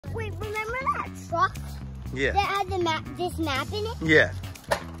remember that truck? Yeah. That had the map, this map in it? Yeah.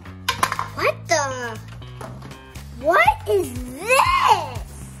 What the? What is this?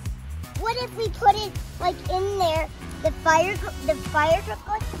 What if we put it like in there? The fire truck goes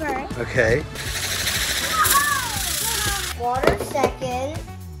first. Okay. Water second.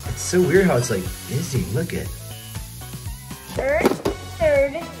 It's so weird how it's like busy. Look at. Third.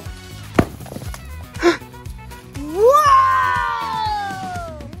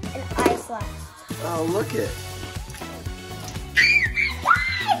 Whoa! And ice last. Oh, look at.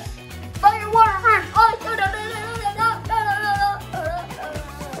 Fire, water first. Oh,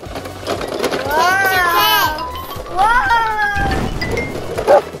 wow. Whoa!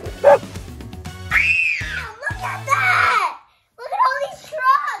 Look at that! Look at all these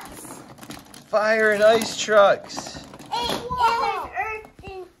trucks! Fire and ice trucks. Hey, and there's earth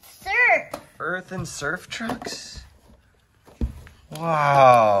and surf. Earth and surf trucks?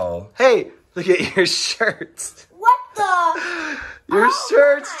 Wow. Hey, look at your shirts. What the? Your Oh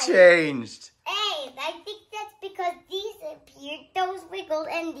shirts my. changed. Hey, I think that's because these appeared, those wiggled,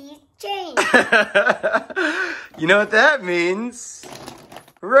 and these changed. You know what that means?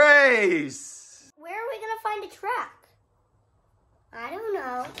 Race. Where are we gonna find a track? I don't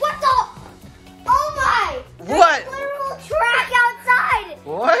know. What the? Oh my! What? There's a literal track outside!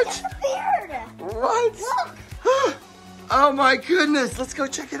 What? It disappeared! What? Look! Oh my goodness, let's go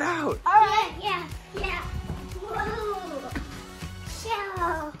check it out. Alright, yeah. Whoa!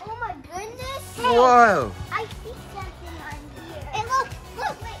 Shell. Oh my goodness! Hey, Whoa. I see something on here. And look,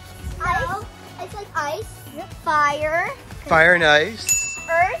 wait. Ice. It's like ice, fire, Fire and ice.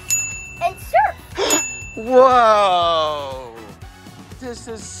 earth, and surf. Whoa. This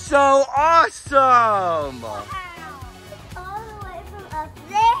is so awesome. Wow. It's all the way from up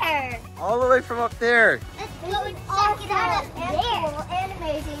there. All the way from up there. Let's go and check it out. And cool and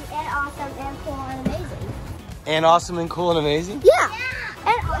amazing and awesome and cool and amazing. And awesome and cool and amazing? Yeah.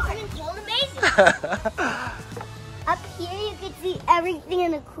 And awesome and cool and amazing. Up here you can see everything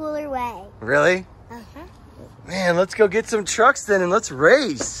in a cooler way. Really? Uh-huh. Man, let's go get some trucks then and let's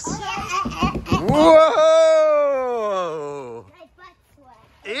race. My Whoa. butt's wet.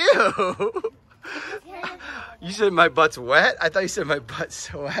 Ew. You said my butt's wet? I thought you said my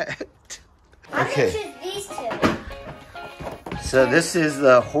butt's wet. I'm Okay. gonna choose these two. So this is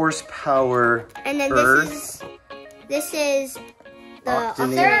the horsepower And then earth this is the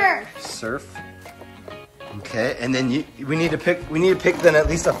octanator surf. Okay, and then we need to pick then at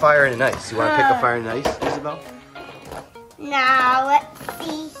least a fire and an ice. You want to pick a fire and an ice, Isabel? Now let's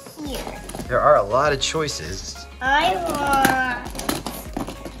see here. There are a lot of choices. I want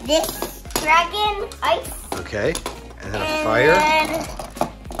this dragon ice. Okay, and then a fire. And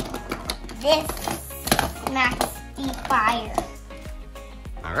this nasty fire.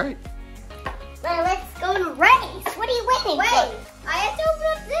 All right. Well, let's go and race. What are you waiting for? Wait, I have to open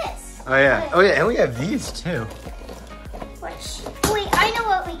up this. Oh yeah. Oh yeah, and we have these too. Wait, I know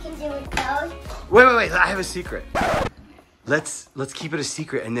what we can do with those. Wait, I have a secret. Let's keep it a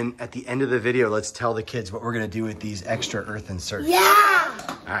secret, and then at the end of the video, let's tell the kids what we're gonna do with these extra earth and surf. Yeah!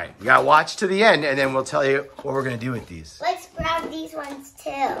 All right, you gotta watch to the end, and then we'll tell you what we're gonna do with these. Let's grab these ones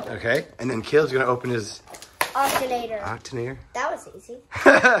too. Okay, and then Caleb's gonna open his Alternator. octanator. That was easy.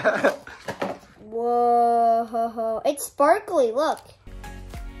 Whoa, it's sparkly, look.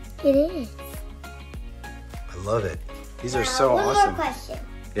 It is. I love it. These are so One awesome. more question.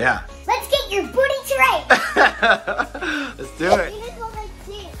 Yeah. Let's get your booty to race. Let's do it. Here's what I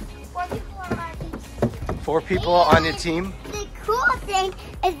see. 4 people are on each. 4 people on your team. The cool thing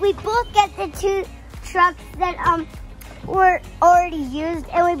is we both get the 2 trucks that were already used,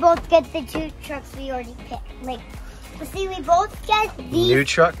 and we both get the 2 trucks we already picked. Like, see, we both get these. New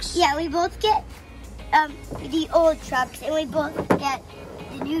trucks? Yeah, we both get the old trucks, and we both get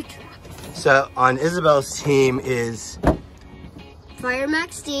the new trucks. So on Isabel's team is Fire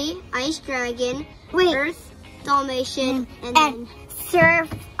Max D, Ice Dragon, Earth, Dalmatian, and then Surf,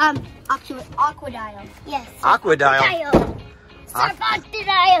 Aquadile. Yes. Aquadile. Surf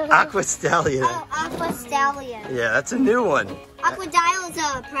Aquadile. Aqua Stallion. Oh, Aqua Stallion. Yeah, that's a new one. Aquadile is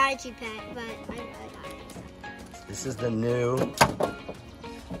a prodigy pet, but I got it. This is the new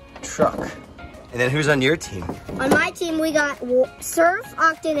truck. And then who's on your team? On my team, we got Surf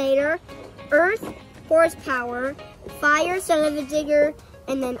Octanator, Earth Horsepower, Fire Son of a Digger,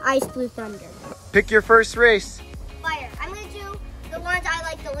 and then Ice Blue Thunder. Pick your first race. Fire. I'm going to do the ones I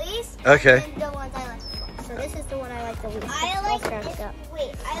like the least. Okay. And the ones I like the most. So this is the one I like the least. I like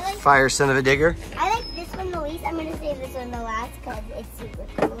Fire Son of a Digger. I like this one the least. I'm going to save this one the last because it's super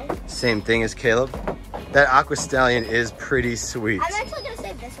cool. Same thing as Caleb. That Aqua Stallion is pretty sweet. I'm actually going to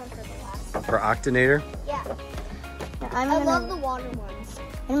save this one for the last. For Octanator? Yeah. I love the water ones.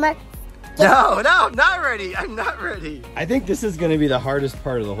 No, not ready. I'm not ready. I think this is going to be the hardest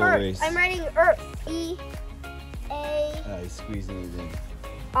part of the whole race. I'm writing Earth. He's squeezing it in.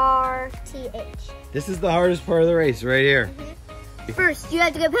 E-A-R-T-H. This is the hardest part of the race right here. First, you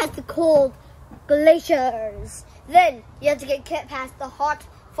have to get past the cold glaciers. Then, you have to get past the hot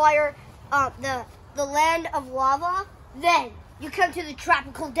fire, the land of lava. Then, you come to the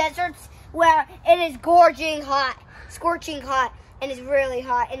tropical deserts where it is scorching hot, and it's really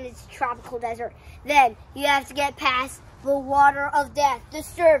hot, and it's a tropical desert. Then, you have to get past the water of death, the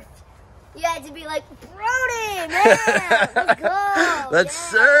surf. You have to be like, Brody, man, let's go. Let's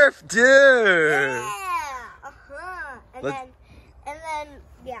surf, dude. Yeah. And then,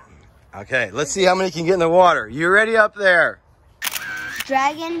 yeah. Okay, let's see how many can get in the water. You ready up there?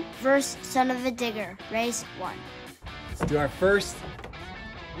 Dragon versus Son of a Digger, race 1. Let's do our first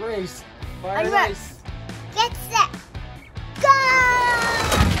race. Fire race. Get set. Go!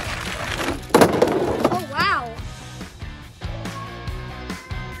 Oh, wow.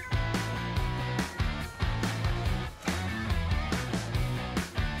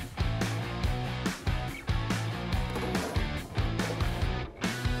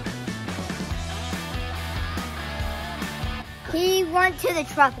 He went to the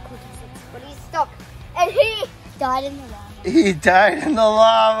tropical deserts, but he's stuck. And he died in the lava. He died in the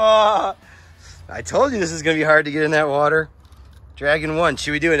lava. I told you this is going to be hard to get in that water. Dragon 1.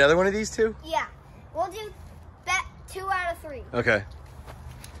 Should we do another one of these two? Yeah. We'll do 2 out of 3. Okay.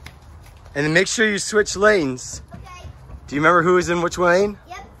 And then make sure you switch lanes. Okay. Do you remember who was in which lane?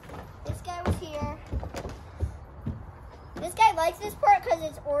 Yep. This guy was here. This guy likes this part because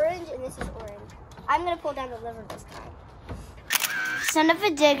it's orange and this is orange. I'm going to pull down the liver this time. Son of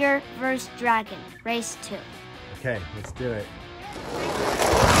a Digger versus Dragon, race 2. Okay, let's do it.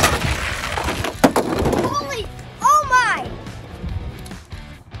 Holy, oh my!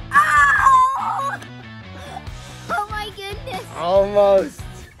 Oh! Oh my goodness. Almost.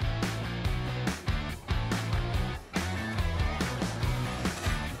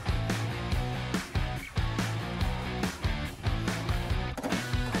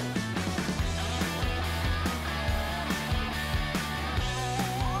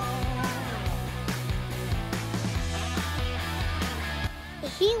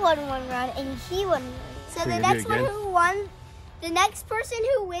 He won one round and he won. So the next one who won, the next person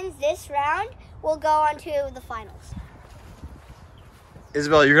who wins this round will go on to the finals.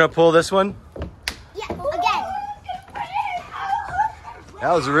 Isabel, you're going to pull this one? Yeah, again.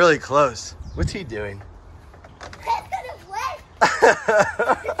 That was really close. What's he doing? That's gonna win.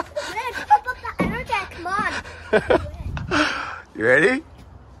 Pump up the energy, come on. You ready?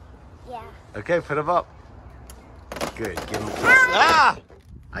 Yeah. Okay, put him up. Good, give him a kiss. Ah!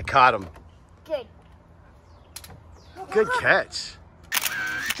 I caught him. Good. Good catch.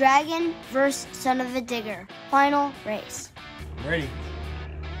 Dragon versus Son of a Digger. Final race. Ready.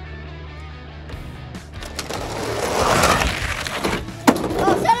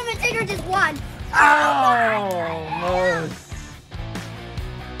 Oh, Son of a Digger just won. Oh, almost.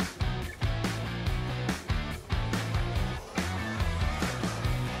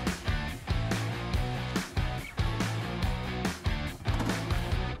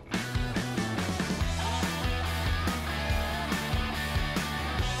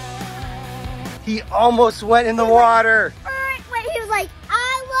 He almost went in the water. Wait, he was like,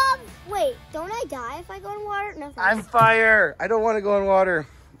 wait, don't I die if I go in water? No, thanks. I'm fire. I don't want to go in water.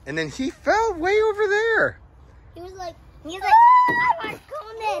 And then he fell way over there. He was like, I want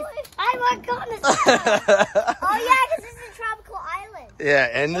coolness. I want coolness. Oh yeah, because this is a tropical island. Yeah,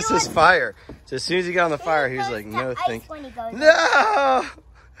 and this is fire. So as soon as he got on the fire, he was like, no, thank you. No!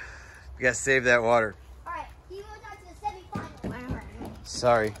 We got to save that water. All right, he moves on to the semifinals.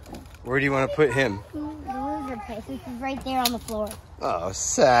 Sorry. Where do you want to put him? The loser place. He's right there on the floor. Oh,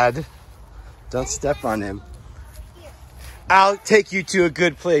 sad. Don't step on him. I'll take you to a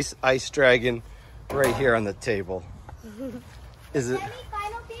good place, Ice Dragon, right here on the table. Is it?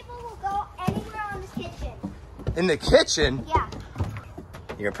 Semi-final people will go anywhere on this kitchen. In the kitchen? Yeah.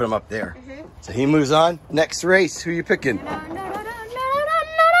 You're going to put him up there. So he moves on. Next race, who are you picking? No.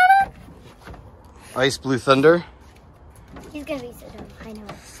 Ice Blue Thunder. He's going to be so dumb. I know.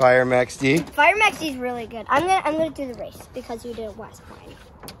 Fire Max D. Fire Max D is really good. I'm gonna do the race because you did it last time.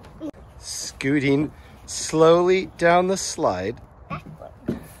 Scooting slowly down the slide.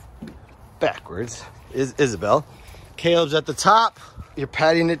 Backwards is Isabel. Caleb's at the top. You're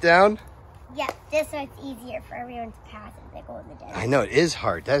patting it down. Yeah, this so it's easier for everyone to pass as they go in the desert. I know, it is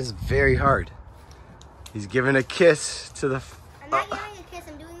hard. That is very hard. He's giving a kiss to the... I'm not giving a kiss.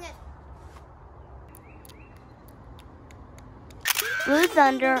 I'm doing Blue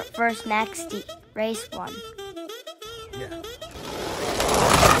Thunder versus Max D. Race 1. Yeah.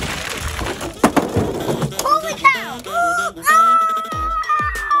 Holy cow! Oh!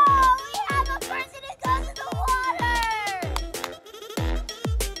 We have a person who goes in the water!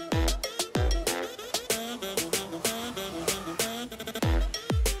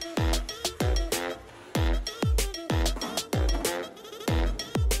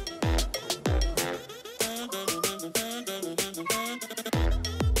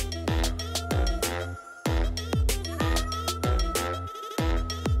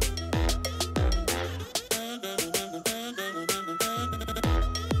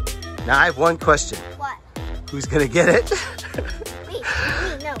 Now I have one question. What? Who's gonna get it? Me,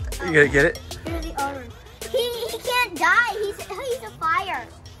 no. You gonna get it? Here's the owner. He can't die. He's a fire.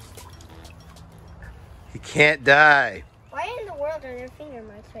 He can't die. Why in the world are there finger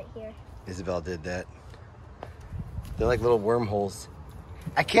marks right here? Isabel did that. They're like little wormholes.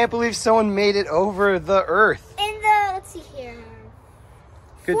 I can't believe someone made it over the earth. In the, let's see here.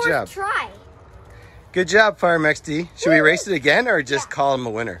 Good Fourth job. try. Good job, Farm XD. Should we race it again or just call him a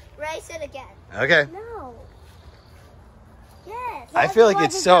winner? Race it again. Okay. No. Yes. I feel like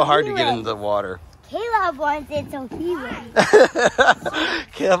it's so hard to get into the water. Caleb wants it, so he wins.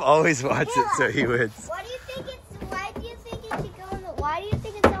 Caleb always wants it, so he wins. Why do you think it should go in the? Why do you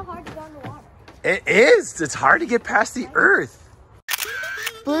think it's so hard to go in the water? It is. It's hard to get past the earth.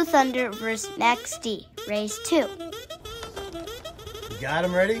 Blue Thunder versus Max D. Race 2. You got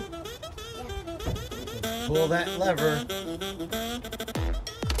him ready? Pull that lever.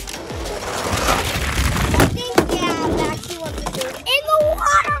 I think, Maxie wants to do it in the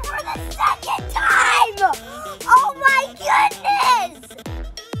water for the second time! Oh my goodness!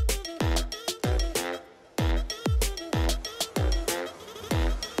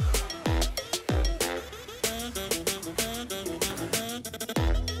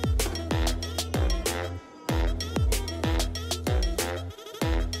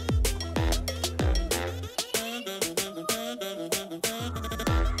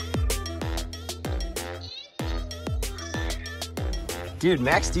 Dude,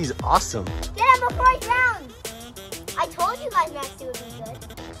 Max D's awesome. Get him before he drowns! I told you guys Max D would be good.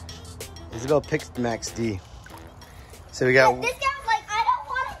 Isabel picked Max D. So we got... This guy was like, I don't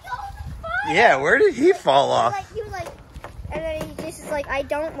want to go in the fire! Yeah, where did he fall off? He was like, and then he just is like, I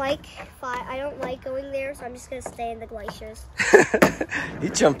don't like going there, so I'm just gonna stay in the glaciers. He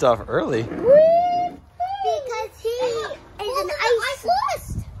jumped off early. Because he is an ice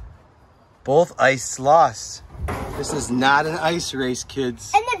lost. Both ice lost. This is not an ice race,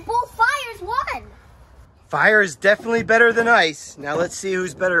 kids. And then both fires won. Fire is definitely better than ice. Now let's see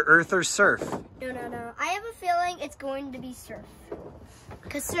who's better, earth or surf. No. I have a feeling it's going to be surf.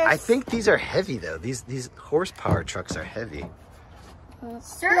 Cause surf. I think these are heavy though. These horsepower trucks are heavy.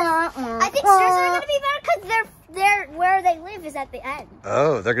 Surf. I think surfs are going to be better because they're where they live is at the end.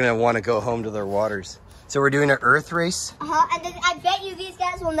 Oh, they're gonna want to go home to their waters. So we're doing an earth race. And then I bet you these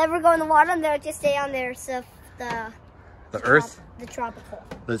guys will never go in the water and they'll just stay on their surf. The earth? The tropical.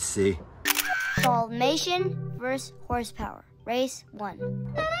 Let's see. Formation versus horsepower. Race 1.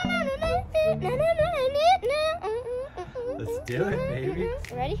 Let's do it, baby.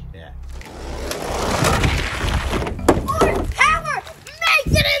 Ready? Yeah. Horsepower makes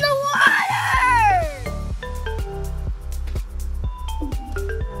it in the water!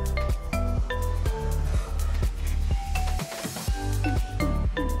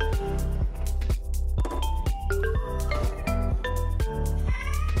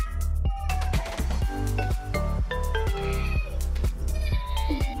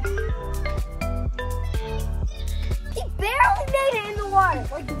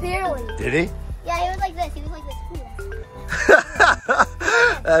 Like barely. Did he? Yeah, he was like this. He was like this.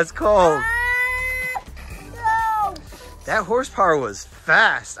 That's cold. No. That horsepower was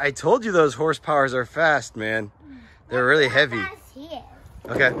fast. I told you those horsepowers are fast, man. They're really heavy.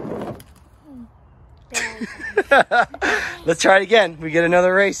 Okay. Let's try it again. We get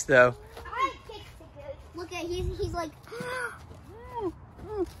another race though. Look at he's like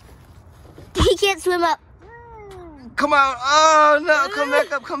he can't swim up. Come out. Oh no, come back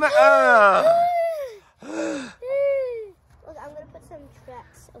up, come back. Oh. Look, I'm gonna put some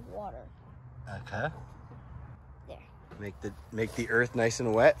tracks of water. Okay. There. Make the earth nice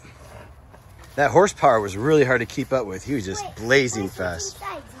and wet. That horsepower was really hard to keep up with. He was just blazing fast.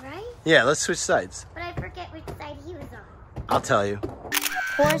 Sides, right? Yeah, let's switch sides. But I forget which side he was on. I'll tell you.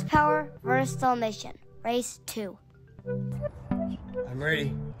 Horsepower versus formation. Race 2. I'm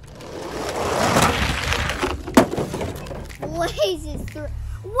ready. Blazes through.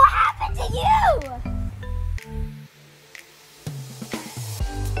 What happened to you?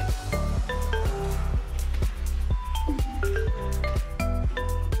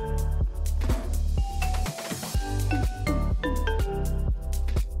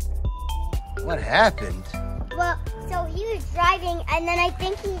 What happened? Well, so he was driving, and then I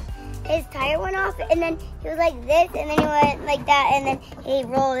think his tire went off, and then he was like this, and then he went like that, and then he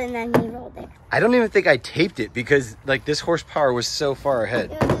rolled, and then he rolled it. I don't even think I taped it because like this horsepower was so far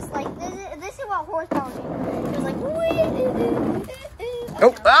ahead. It was just like, this is what horsepower is. It was like,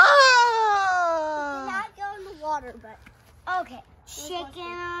 Oh, ah! Did not go in the water, but okay. Chicken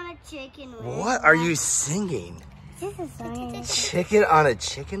on a chicken wing. What are you singing? This is song. Chicken on a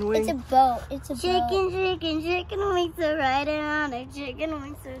chicken wing? It's a boat. It's a chicken, boat. Chicken wings are riding on a chicken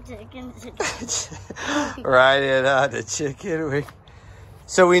wings are chicken. Riding on a chicken wing.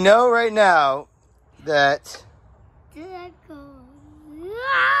 So we know right now that.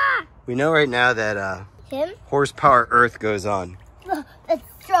 We know right now that horsepower Earth goes on. It's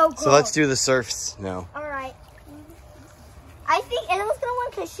so cool. So let's do the surfs now. All right. I think Anna's gonna win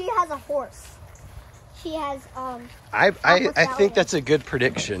because she has a horse. She has I think that's a good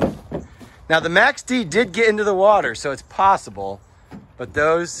prediction. Now the Max D did get into the water, so it's possible, but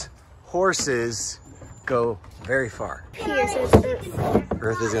those horses go very far. Here, so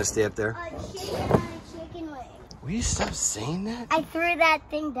Earth is gonna stay up there. a chicken on a chicken wing. Will you stop saying that? I threw that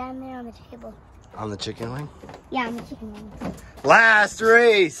thing down there on the table. On the chicken wing? Yeah, on the chicken wing. Last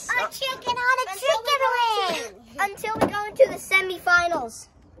race! A chicken on a chicken wing! Until we go into the semifinals.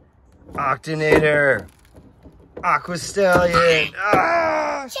 Octonator! Aqua Stallion!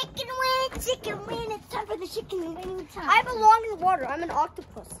 Ah! Chicken wing! It's time for the chicken wing time. I belong in the water. I'm an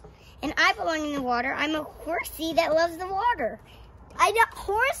octopus. And I belong in the water. I'm a horsey that loves the water. I know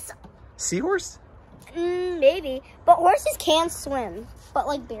horse. Seahorse? Maybe. But horses can swim. But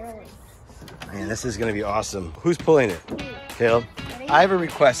like barely. Man, this is gonna be awesome. Who's pulling it? Caleb? I have a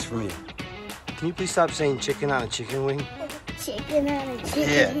request from you. Can you please stop saying chicken on a chicken wing? Chicken on a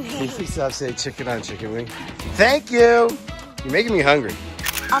chicken wing. Can you please stop saying chicken on a chicken wing? Thank you! You're making me hungry.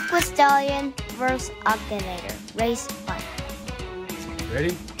 Aqua Stallion versus Octonator. Race 1.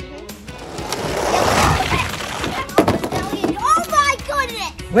 Ready? Oh my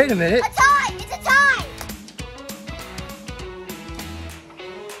goodness! Wait a minute. A tie! It's a tie!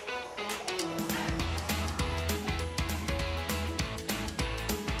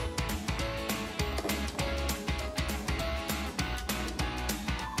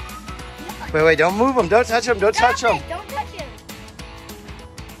 Wait, don't move them. Don't touch them. Don't touch them. Don't touch him.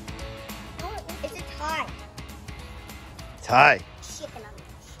 It's a tie. Tie. Chicken on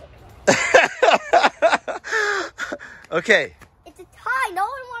chicken. Okay. It's a tie. No one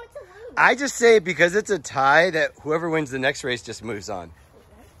wanted to lose. I just say because it's a tie that whoever wins the next race just moves on.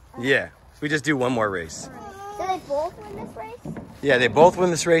 Yeah. We just do one more race. Do they both win this race? Yeah, they both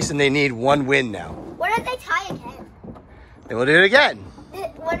win this race and they need one win now. What if they tie again? Then we'll do it again.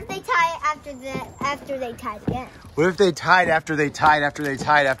 What if they tie after they tied again? What if they tied after they tied after they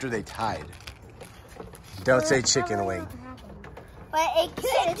tied after they tied? Don't say chicken wing. But it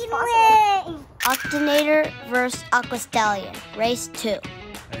could. Chicken wing! Octonator versus Aqua Stallion. Race 2. Are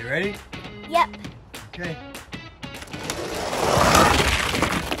you ready? Yep. Okay.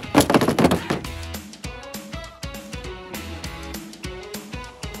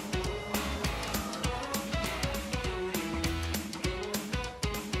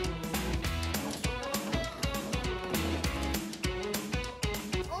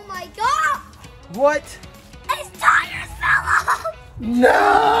 Oh my god! What? His tires fell off! No!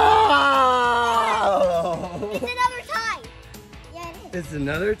 It's another tie. Yeah, it is. It's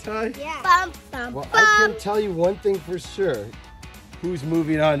another tie? Yeah. Well, I can tell you one thing for sure. Who's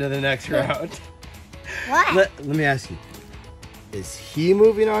moving on to the next round? What? Let me ask you. Is he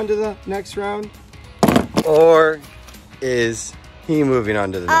moving on to the next round? Or is he moving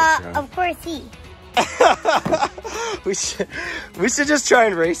on to the next round? Of course he. we should just try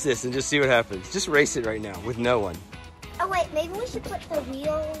and race this and just see what happens. Just race it right now with no one. Oh wait, maybe we should put the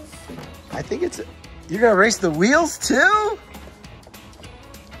wheels. I think you're gonna race the wheels too?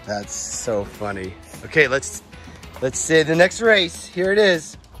 That's so funny. Okay, let's say the next race. Here it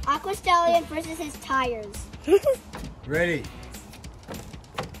is. Aqua Stallion versus his tires. Ready.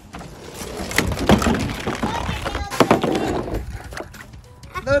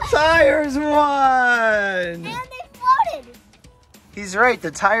 The tires won! And they floated. He's right, the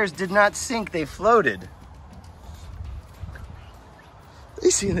tires did not sink, they floated.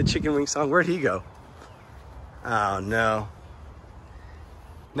 You sing the chicken wing song, where'd he go? Oh no.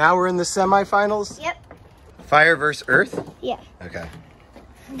 Now we're in the semifinals? Yep. Fire versus Earth? Yeah. Okay.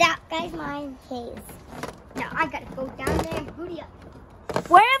 That guy's mine case. Now I gotta go down there and booty up.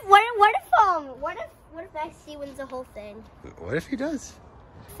 What if XC wins the whole thing? What if he does?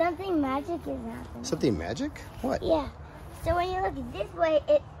 Something magic is happening. Something magic? What? Yeah. So when you look this way,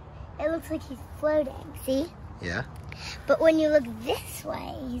 it it looks like he's floating. See? Yeah. But when you look this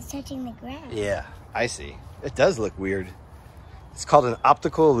way, he's touching the ground. Yeah, I see. It does look weird. It's called an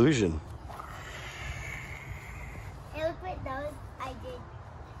optical illusion. Hey, look what those I did.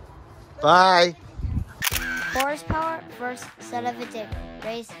 Bye. Horsepower versus son of a digger.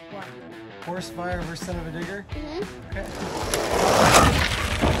 Race 1. Horsepower versus son of a digger? Mm-hmm. Okay.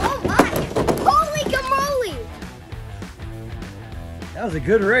 Oh my! Holy gamoly! That was a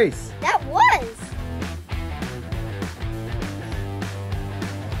good race. That was!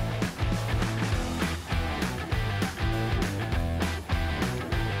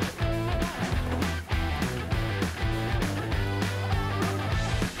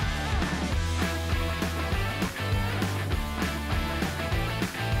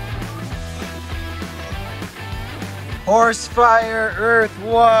 Horsefire Earth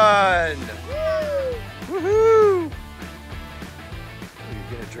won! Woo! Woohoo! You're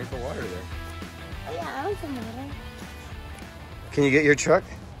getting a drink of water there. Oh yeah, I want some water. Can you get your truck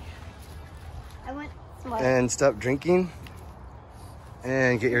I want some water. and stop drinking?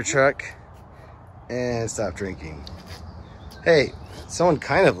 And get your truck and stop drinking. Hey, someone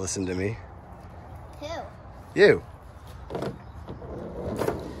kind of listened to me. Who? You.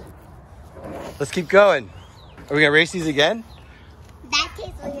 Let's keep going. Are we gonna race these again? That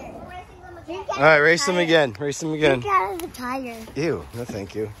tastes weird. All right, race them again. Race them again. Drink out of the tire. Ew, no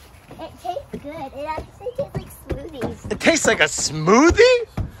thank you. It tastes good. It actually tastes like smoothies. It tastes like a smoothie?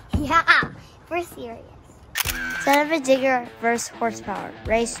 Yeah, we're serious. Son of a digger versus horsepower.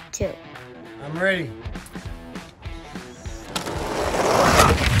 Race 2. I'm ready.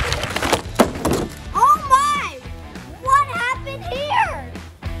 Oh my! What happened here?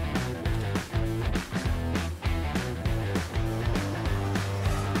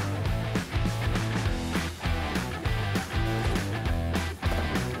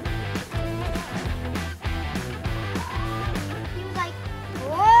 He was like,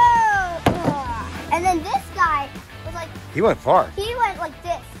 whoa! And then this guy was like, He went far. he went like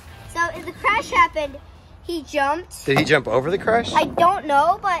this. So if the crash happened, he jumped. Did he jump over the crash? I don't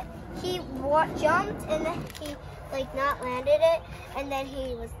know, but he jumped and then he like not landed it, and then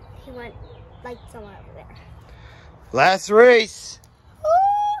he went like somewhere over there. Last race.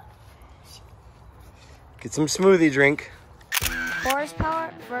 Get some smoothie drink.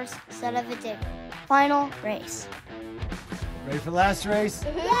 Horsepower versus son of a digger. Final race. Ready for last race?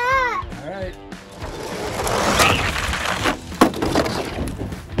 Yeah. All right.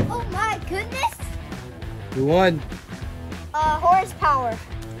 Oh my goodness. Who won? Horsepower.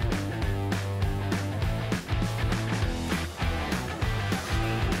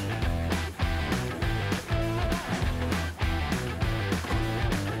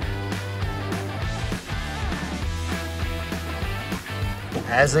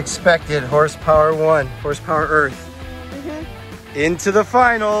 As expected, Horsepower won. Horsepower Earth. Into the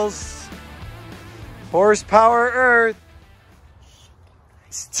finals. Horsepower Earth.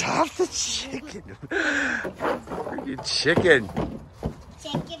 Stop the chicken. Freaking chicken.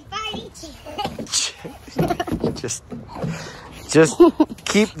 Chicken party. Just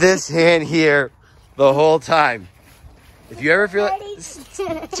keep this hand here the whole time. If you ever feel like,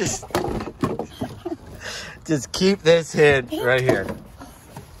 just keep this hand right here.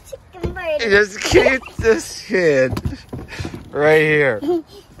 Chicken party. Just keep this hand right here. Who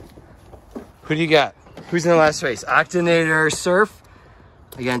do you got? Who's in the last race? Octanator Surf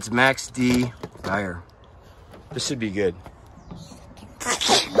against Max D Fire. This should be good.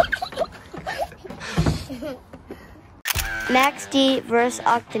 Max D versus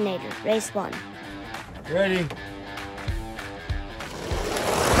Octanator. Race 1. Ready?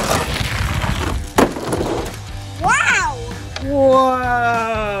 Wow!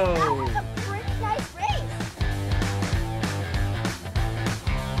 Whoa! That was a pretty nice race.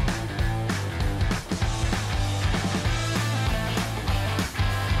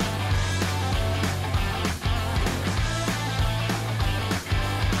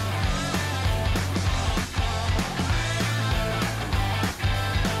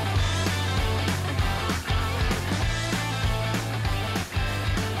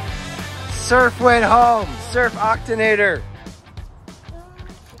 Surf went home. Surf Octanator.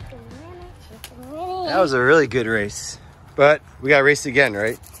 That was a really good race. But we got raced again,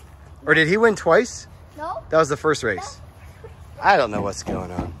 right? Or did he win twice? No? That was the first race. I don't know what's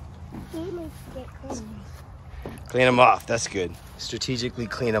going on. Clean him off. That's good. Strategically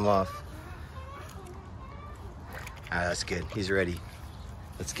clean him off. Ah, that's good. He's ready.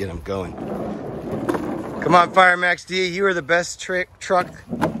 Let's get him going. Come on, Fire Max D. You are the best truck.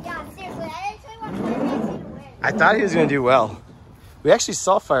 Yeah, seriously. I actually want Fire Max D to win. I thought he was going to do well. We actually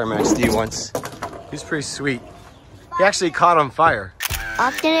saw Fire Max D once. He was pretty sweet. He actually caught on fire.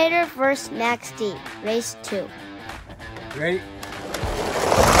 Octanator versus Max D, race 2. Ready?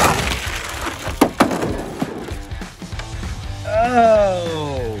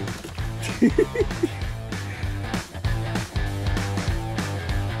 Oh!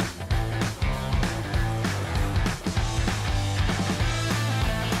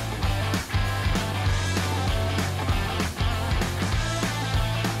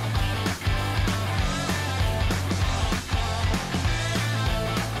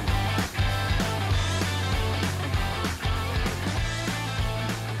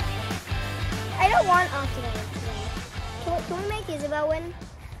 I don't want Octanator today. Can we make Isabel win?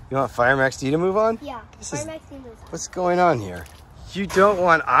 You want Fire Max D to move on? Yeah, Fire Max D moves on. What's going on here? You don't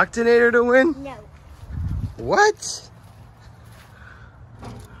want Octanator to win? No. What?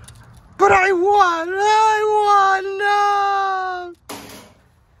 But I won! No!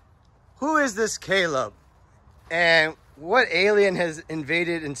 Who is this Caleb? And what alien has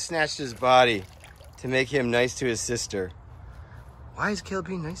invaded and snatched his body to make him nice to his sister? Why is Caleb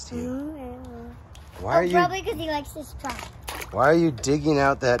being nice to you? Why are you? Probably because he likes this truck. Why are you digging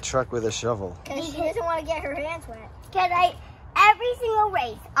out that truck with a shovel? Because she doesn't want to get her hands wet. Because every single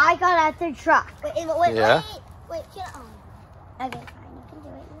race, I got out the truck. Wait, Yeah? wait, get on. Okay, fine, you can do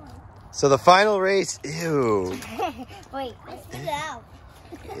what you want. So the final race, ew. Wait, let's spit it out.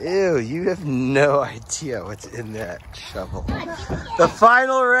 Ew, you have no idea what's in that shovel. The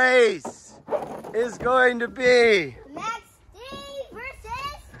final race is going to be Max D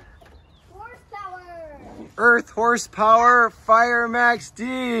versus Horsepower. Earth Horsepower Fire Max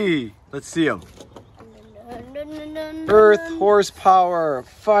D. Let's see them. Earth Horsepower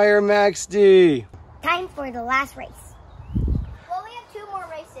Fire Max D. Time for the last race. Well, we have 2 more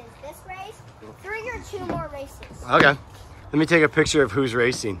races. This race, 3 or 2 more races. Okay. Let me take a picture of who's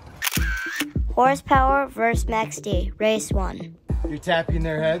racing. Horsepower versus Max D, race 1. You're tapping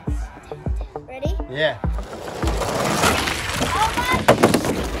their heads? Ready? Yeah.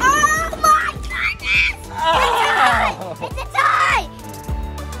 Oh my goodness! Oh! It's a tie!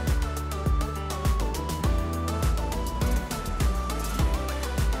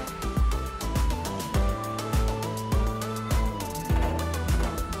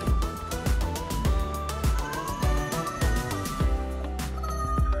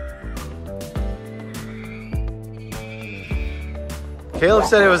 Caleb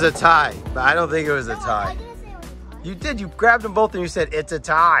said it was a tie, but I don't think it was a No, tie. I didn't say it was a tie. You did. You grabbed them both and you said it's a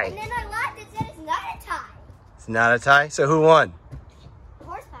tie. And then I laughed and said it's not a tie. It's not a tie? So who won?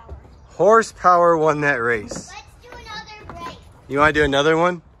 Horsepower. Horsepower won that race. Let's do another race. You want to do another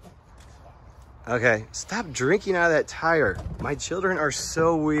one? Okay. Stop drinking out of that tire. My children are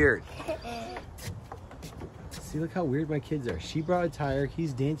so weird. See, look how weird my kids are. She brought a tire.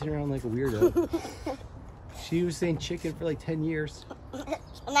 He's dancing around like a weirdo. She was saying chicken for like 10 years.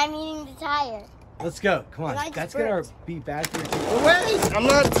 And I'm eating the tire. Let's go. Come on. And I just That's going to burped. be bad for your children. Wait! I'm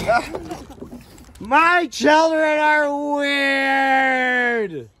not... My children are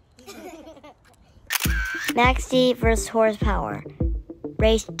weird! Max D versus Horsepower,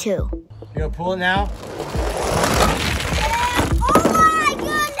 race 2. You gonna pull it now? Oh my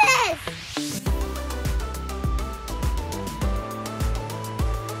goodness!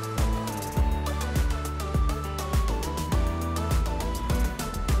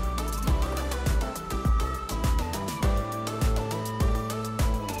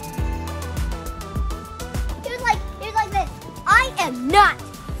 He was like this. I am not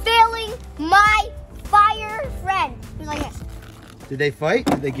failing my fire friend. He was like this. Did they fight?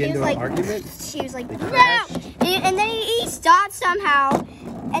 Did they get He into was an like, argument? She was like, They no! crashed? And then he stopped somehow,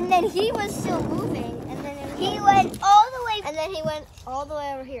 and then he was still moving, and then he went all the way, and then he went all the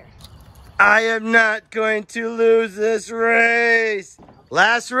way over here. I am not going to lose this race.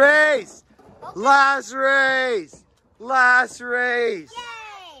 Last race. Okay. Last race. Last race.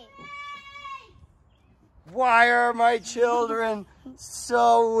 Yay! Why are my children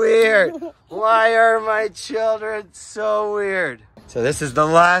so weird? Why are my children so weird? So this is the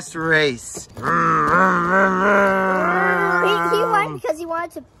last race. He won because he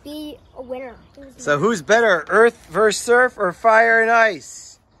wanted to be a winner. So who's better, Earth versus Surf or Fire and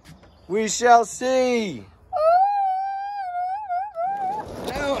Ice? We shall see.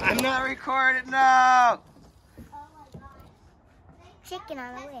 No, I'm not recording now. Chicken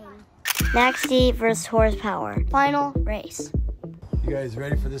on the wing. Max D versus Horsepower. Final race. You guys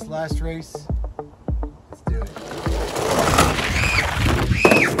ready for this last race? Let's do it.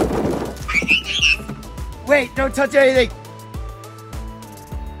 Wait, don't touch anything.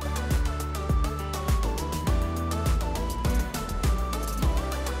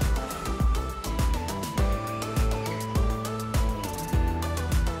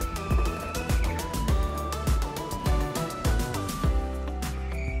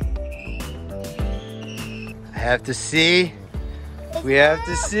 have to see. We have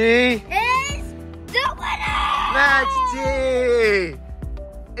to see. Is the winner! Max D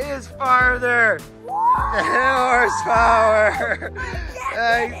is farther. 10 horsepower.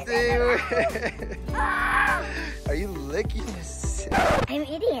 Max D wins. Are you licking this? I'm an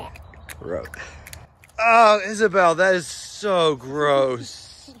idiot. Gross. Oh, Isabel, that is so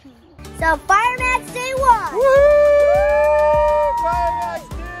gross. So Fire Max Day won. Woo! Fire Max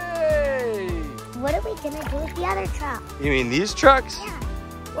Day! What are we gonna do with the other truck? You mean these trucks? Yeah.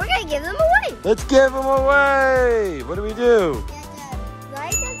 We're gonna give them away. Let's give them away. What do we do?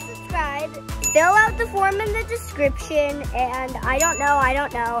 Like and subscribe. Fill out the form in the description. And I don't know.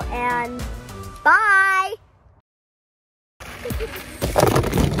 And bye.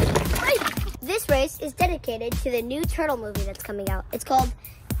 This race is dedicated to the new turtle movie that's coming out. It's called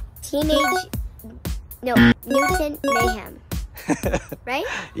Mutant Mayhem. Right?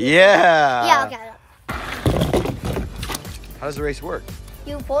 Yeah. Yeah, okay. How does the race work?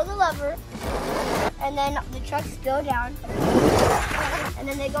 You pull the lever, and then the trucks go down, and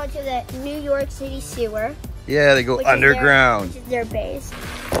then they go into the New York City sewer. Yeah, they go underground. Which is their base.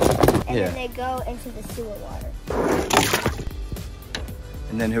 And then they go into the sewer water.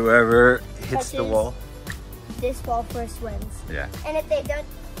 And then whoever hits the wall. This wall first wins. Yeah. And if they don't,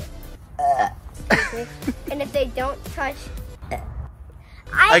 and if they don't touch,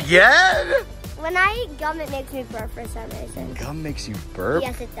 Again? When I eat gum, it makes me burp for some reason. Gum makes you burp?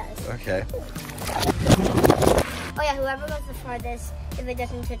 Yes, it does. Okay. Oh yeah, whoever goes the farthest, if it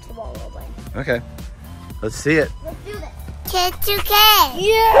doesn't touch the wall, will win. Okay. Let's see it. Let's do this. K2K.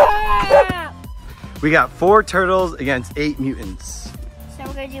 Yeah! We got 4 turtles against 8 mutants. So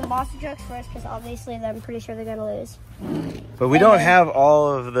we're gonna do monster trucks first, because obviously I'm pretty sure they're gonna lose. But we don't have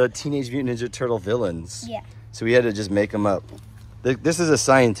all of the Teenage Mutant Ninja Turtle villains. Yeah. So we had to just make them up. This is a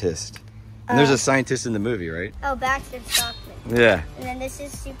scientist. And there's a scientist in the movie, right? Oh, Baxter Stockman. Yeah. And then this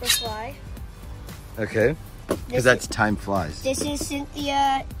is Superfly. Okay. Because that's time flies. This is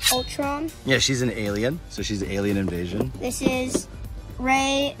Cynthia Ultron. Yeah, she's an alien. So she's an alien invasion. This is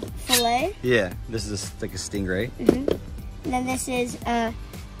Ray Fillet. Yeah, this is like a stingray. And then this is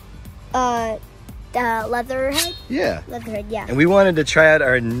Leatherhead. Yeah. Leatherhead, yeah. And we wanted to try out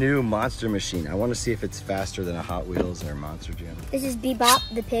our new monster machine. I want to see if it's faster than a Hot Wheels or a Monster Jam. This is Bebop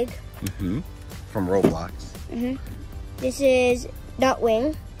the pig. From Roblox. This is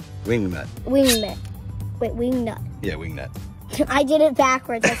Nutwing. Wingnut. Wingnut. Wait, Wingnut. Yeah, Wingnut. I did it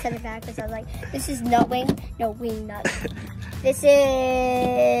backwards. I said it backwards. I was like, this is Nutwing. No, Wingnut. This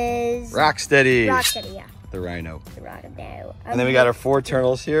is... Rocksteady. Rocksteady, yeah. The Rhino. The Rhino. And then we got our 4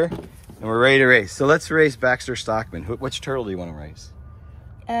 turtles here. And we're ready to race. So let's race Baxter Stockman. Which turtle do you want to race?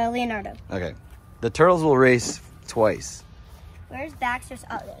 Leonardo. Okay. The turtles will race twice. Where's Baxter's?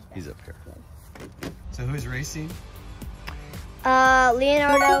 Oh, there's He's up here. So who's racing?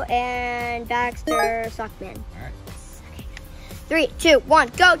 Leonardo and Baxter Stockman. All right. Okay. 3, 2, 1,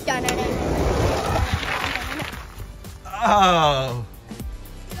 go! Dun, dun, dun, dun. Oh!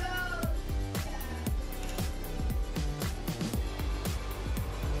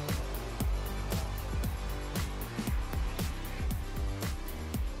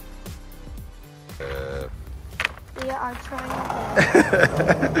 We are trying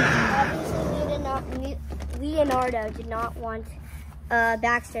Obviously, Leonardo did not want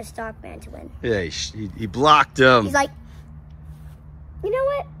Baxter Stockman to win. Yeah, he blocked him. He's like, you know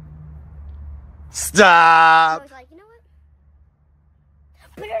what? Stop! I was like, you know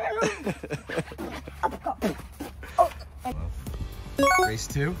what? Race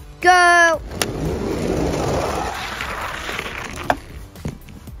 2. Go!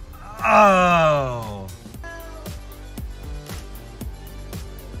 Oh!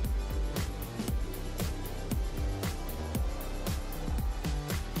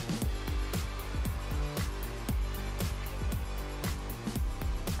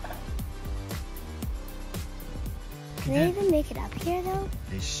 Can they even make it up here though?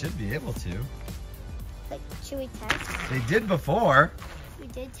 They should be able to. Like, should we test? They did before. We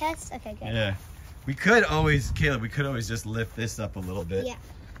did test? Okay, good. Yeah. We could always, Caleb, we could always just lift this up a little bit. Yeah.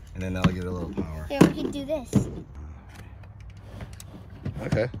 And then that'll give it a little power. Here, we can do this.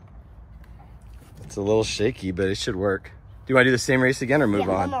 Okay. It's a little shaky, but it should work. Do you want to do the same race again or move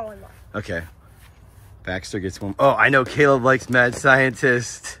on? One more. Okay. Baxter gets one. Oh, I know Caleb likes Mad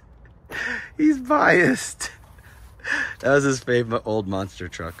Scientist. He's biased. That was his favorite old monster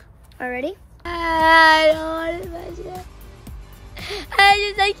truck. Already? I don't want to mention it.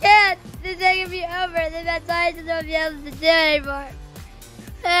 I can't. This is going to be over. The Mad Scientist won't be able to do it anymore.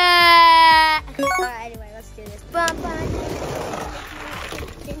 Alright, anyway, let's do this.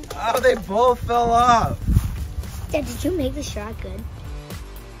 Oh, they both fell off. Dad, did you make the shot good?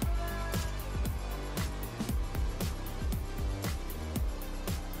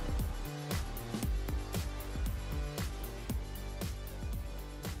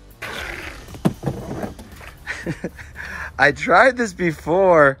 I tried this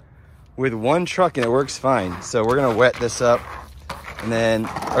before with one truck and it works fine. So we're gonna wet this up and then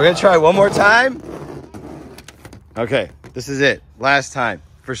we're gonna try one more time. Okay, this is it. Last time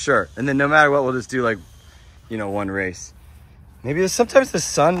for sure. And then no matter what, we'll just do like, you know, one race. Maybe sometimes the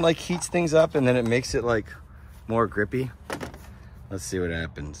sun like heats things up and then it makes it like more grippy. Let's see what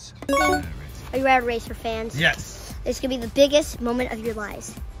happens. Are you ready to race for fans? Yes. This could be the biggest moment of your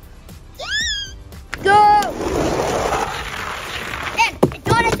lives. Go! And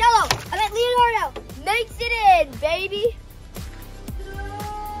Donatello, I meant Leonardo, makes it in, baby.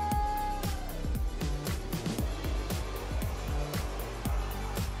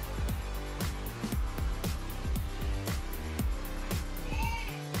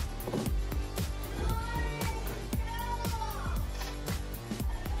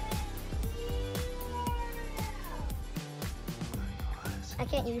 I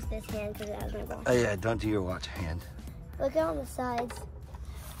can't use this hand because it has my ball. Oh yeah, don't do your watch hand. Look at on the sides.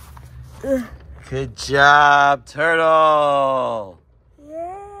 Good job, turtle.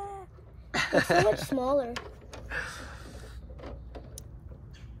 Yeah. It's so much smaller.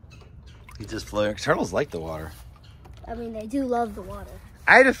 He just floating. Turtles like the water. I mean, they do love the water.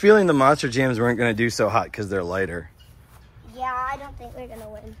 I had a feeling the Monster Jams weren't going to do so hot because they're lighter. Yeah, I don't think we're going to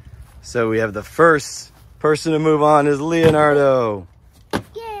win. So we have the first person to move on is Leonardo.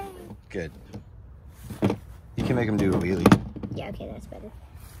 Yay. Good. You can make him do a wheelie. Yeah, okay, that's better.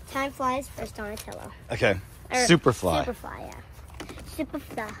 Time flies first Donatello. Okay. Or Superfly. Superfly, yeah.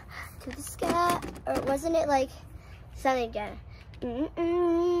 Superfly to the sky. Or wasn't it like something again?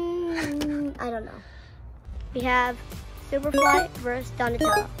 I don't know. We have Superfly versus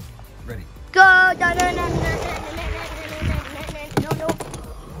Donatello. Ready. Go! No.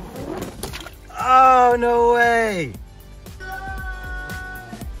 Oh, no way.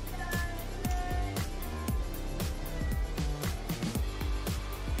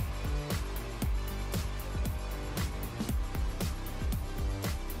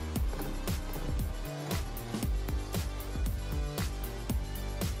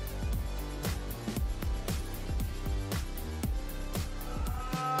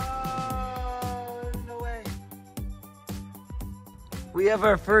 We have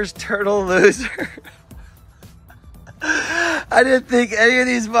our first turtle loser. I didn't think any of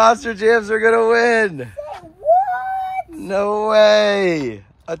these Monster Jams were gonna win. What? No way.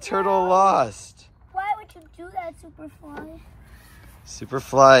 A turtle lost. Why would you do that, Superfly?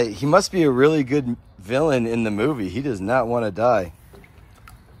 Superfly, he must be a really good villain in the movie. He does not want to die.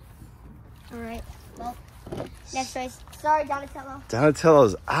 All right, well, next race. Sorry, Donatello.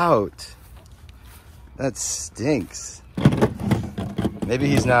 Donatello's out. That stinks. Maybe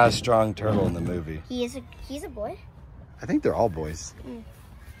he's not a strong turtle in the movie. He's a boy. I think they're all boys.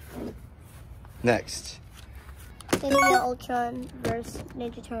 Next. Ninja Ultron versus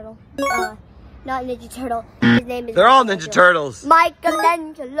Ninja Turtle. Not Ninja Turtle. His name is. They're all Ninja Turtles.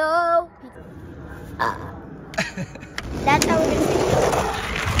 Michelangelo. That's how we're gonna say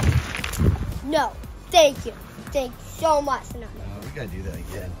it. No, thank you. Thank you so much. No. We gotta do that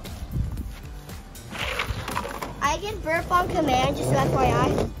again. I can burp on command, just so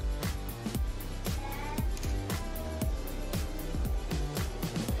FYI.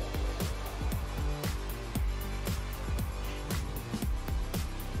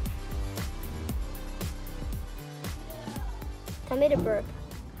 Tell me to burp.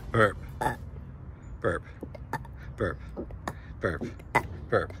 Burp. Burp. Burp. Burp.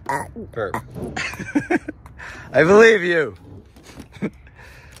 Burp. Burp. I believe you.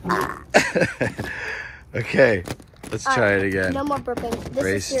 Okay, let's try it again. No more burping. This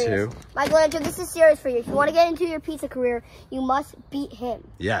Race is serious. 2. Michelangelo, this is serious for you. If you want to get into your pizza career, you must beat him.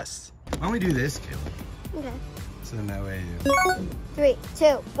 Yes. Why don't we do this, Caleb? Okay. So then that way 3, 2,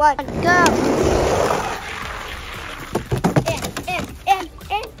 1, go!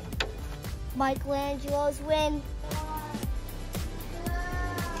 In. Michelangelo's win.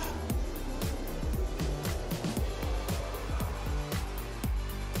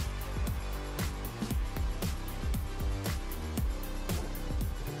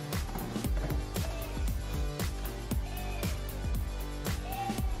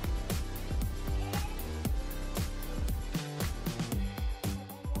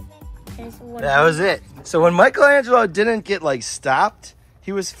 that was it. So when Michelangelo didn't get like stopped,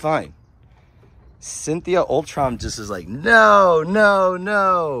 he was fine. Cynthia Ultron just is like, no,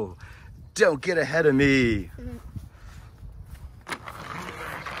 don't get ahead of me.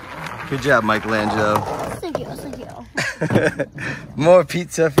 Good job, Michelangelo. Thank you, thank you. More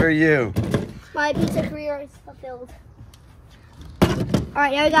pizza for you. My pizza career is fulfilled.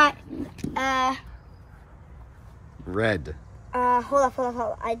 Alright, now we got, Red. hold up.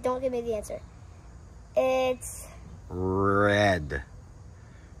 Don't give me the answer. It's... Red.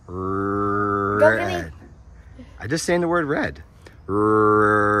 Don't give me... I just saying the word red.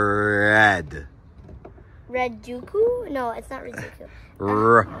 Red. Red Juku? No, it's not Red Juku.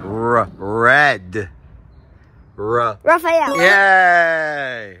 Red. Raphael.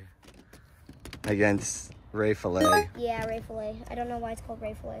 Yay! Against Ray Fillet. Yeah, Ray Fillet. I don't know why it's called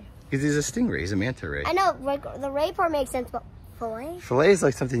Ray Fillet. Because he's a stingray. He's a manta ray. I know, the Ray part makes sense, but Fillet? Fillet is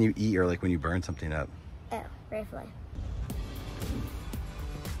like something you eat or like when you burn something up. Oh, Ray Fillet.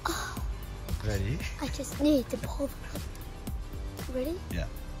 Ready? I just need to pull the plug. Ready? Yeah.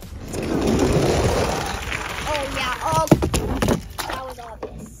 Oh, yeah. Oh, that was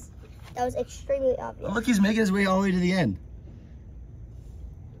obvious. That was extremely obvious. Oh, look, he's making his way all the way to the end.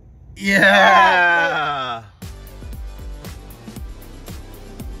 Yeah!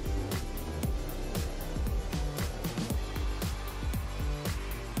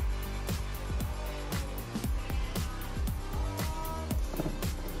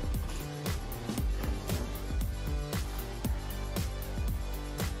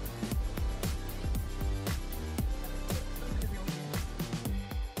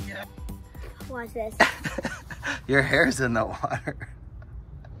 Watch this. Your hair's in the water.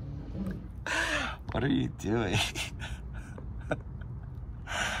 What are you doing?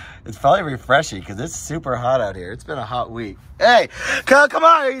 It's probably refreshing because it's super hot out here. It's been a hot week. Hey, come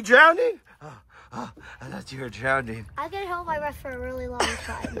on, are you drowning? Oh, I thought you were drowning. I can hold my breath for a really long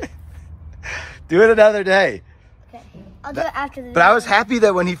time. Do it another day. Okay, I'll do it after the But I was happy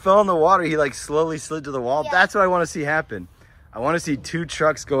that when he fell in the water, he like slowly slid to the wall. Yeah. That's what I want to see happen. I want to see 2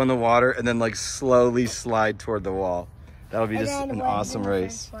 trucks go in the water and then like slowly slide toward the wall. That'll be And just then an win awesome the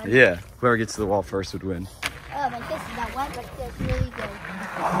race. first one. Yeah, whoever gets to the wall first would win. Oh, my kiss is not wet, but it feels really good.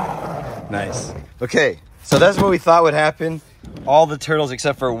 Nice. Okay, so that's what we thought would happen. All the turtles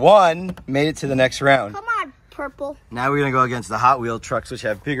except for one made it to the next round. Come on, purple. Now we're gonna go against the Hot Wheel trucks, which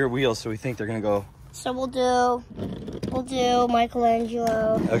have bigger wheels, so we think they're gonna go. So we'll do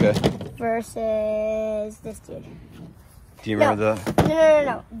Michelangelo Okay. versus this dude. Do you remember the?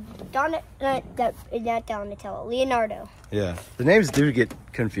 No. Not Donatello. Leonardo. Yeah. The names do get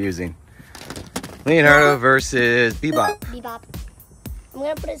confusing. Leonardo versus Bebop. Bebop. I'm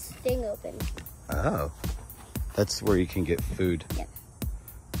gonna put his thing open. Oh. That's where you can get food. Yep.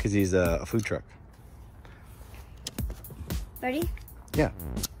 Because he's a food truck. Ready? Yeah.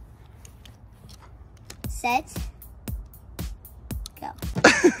 Set. Go.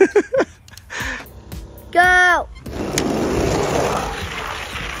 Go!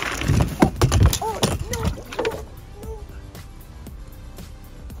 Oh, no.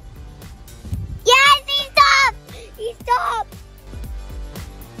 Yes, he stopped! He stopped!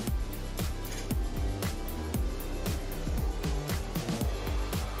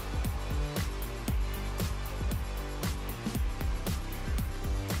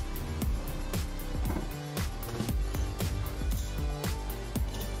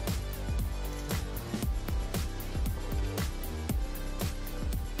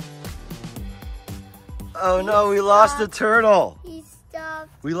 Oh no, we lost the turtle. He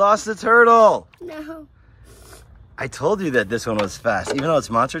stopped. We lost the turtle. No. I told you that this one was fast. Even though it's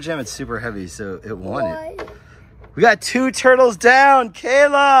Monster Jam, it's super heavy, so it won it. Why? We got 2 turtles down,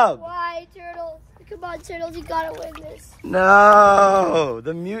 Caleb. Why, turtles? Come on, turtles, you gotta win this. No,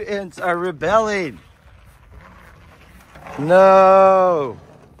 the mutants are rebelling. No.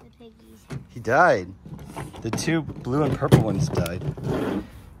 The piggies. He died. The 2 blue and purple ones died.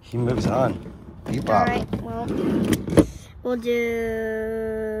 He moves on. Bebop. Alright, well, we'll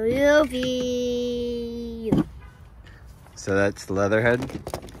do Yuffie. So that's Leatherhead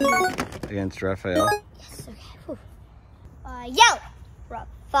against Raphael. Yes, okay. Whew. Yo!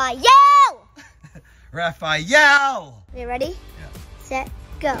 Raphael! Raphael! Okay, ready? Yeah. Set,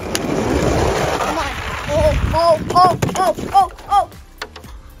 go. Come on. Oh.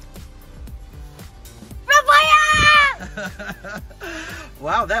 Raphael!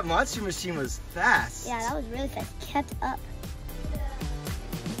 Wow, that monster machine was fast. Yeah, that was really fast. Kept up.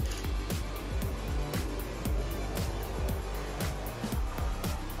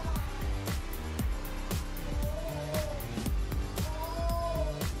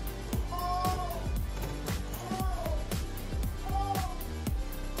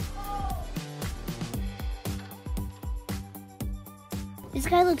 This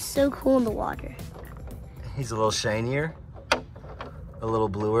guy looks so cool in the water. He's a little shinier, a little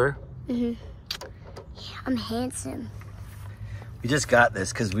bluer. Yeah, I'm handsome. We just got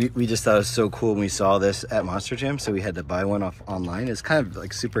this because we just thought it was so cool when we saw this at Monster Jam, so we had to buy one off online. It's kind of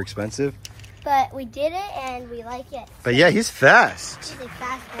like super expensive. But we did it and we like it. But yeah, he's fast. He's a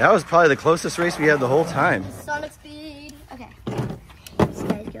fast guy. That was probably the closest race we had the whole time. Sonic speed. Okay. These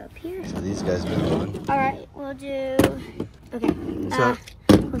guys go up here. So these guys been going. All right, we'll do. Okay. So-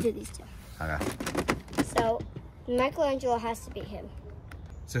 We'll do these two. Okay. So Michelangelo has to beat him.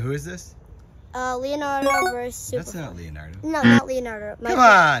 So who is this? Leonardo versus Superfly. That's not Leonardo. No, not Leonardo. Come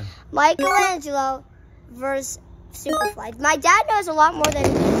on. Michelangelo versus Superfly. My dad knows a lot more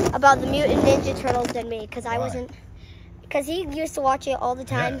about the Mutant Ninja Turtles than me, because I wasn't. Because he used to watch it all the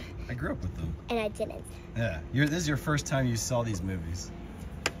time. Yeah, I grew up with them. And I didn't. Yeah, this is your first time you saw these movies.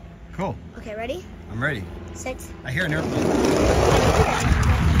 Cool. Okay, ready? I'm ready. 6. I hear an airplane.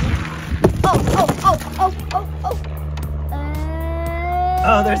 Oh.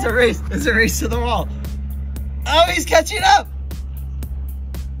 Oh, there's a race. There's a race to the wall. Oh, he's catching up.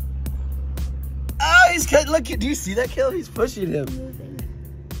 Oh, he's catching. Look, do you see that, Caleb? He's pushing him.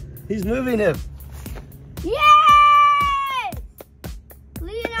 He's moving him. Yes!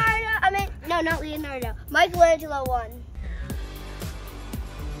 Not Leonardo. Michelangelo won.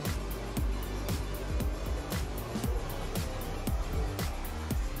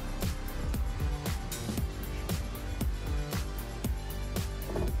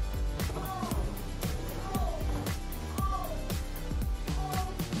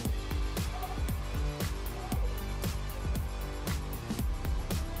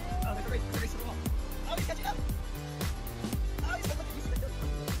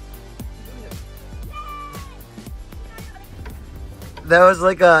 That was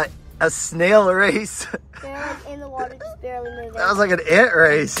like a snail race. They're like in the water, just barely moving. That was like an ant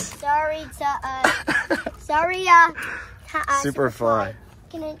race. Sorry, Superfly.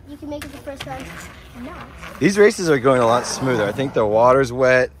 You can make it the first time. No. These races are going a lot smoother. I think the water's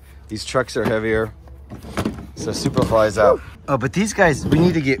wet. These trucks are heavier. So Superfly's out. Oh, but these guys, we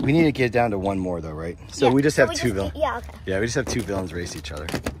need to get down to one more though, right? So yeah, we just have two villains. Yeah, okay. Yeah, we just have two villains race each other.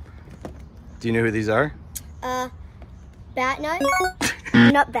 Do you know who these are? Batnut.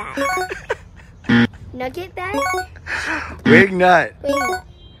 Nut Bat. Nugget Bat. Wingnut. Wingnut.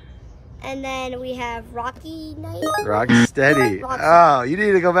 And then we have Rocky Knight. Rocksteady. Oh, you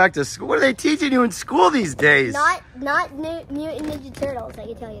need to go back to school. What are they teaching you in school these days? Not Mutant Ninja Turtles, I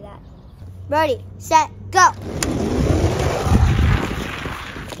can tell you that. Ready, set, go.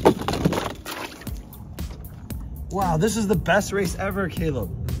 Wow, this is the best race ever,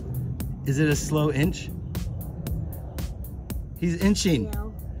 Caleb. Is it a slow inch? He's inching.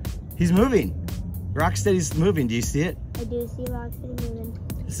 No. He's moving. Rocksteady's moving. Do you see it? I do see Rocksteady moving.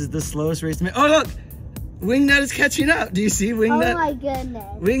 This is the slowest race. Oh, look! Wingnut is catching up. Do you see Wingnut? Oh my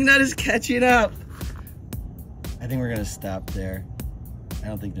goodness. Wingnut is catching up. I think we're going to stop there. I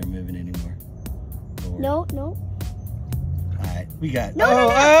don't think they're moving anymore. No. All right, we got. No.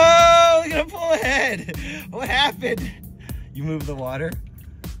 Oh, we're going to pull ahead. What happened? You moved the water?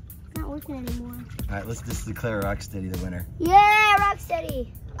 It's not working anymore. All right, let's just declare Rocksteady the winner. Yeah,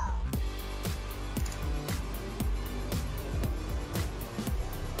 Rocksteady.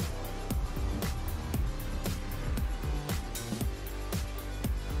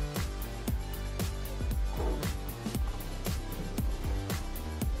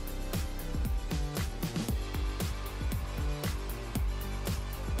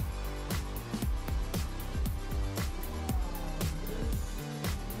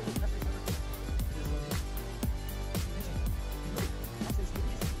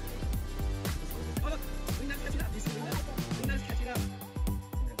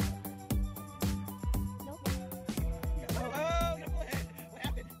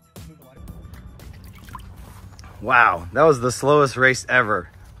 Wow, that was the slowest race ever.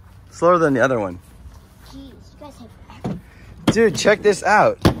 Slower than the other one. Jeez, you guys have forever. Dude, check this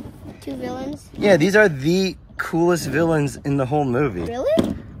out. Two villains? Yeah, these are the coolest villains in the whole movie.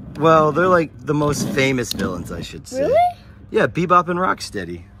 Really? Well, they're like the most famous villains, I should say. Really? Yeah, Bebop and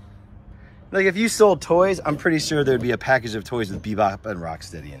Rocksteady. Like, if you sold toys, I'm pretty sure there'd be a package of toys with Bebop and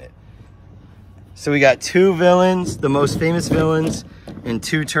Rocksteady in it. So we got two villains, the most famous villains, and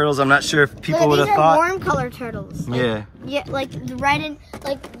two turtles. I'm not sure if people would have thought. These are warm color turtles. Yeah. Yeah, like the red and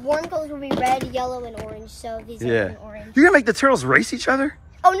warm colors would be red, yellow, and orange. So these are orange. You're gonna make the turtles race each other?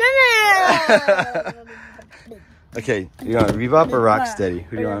 Oh no! Okay, you want Bebop or Rocksteady?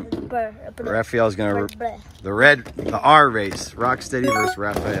 Who do you want? Raphael's gonna the R race. Rocksteady versus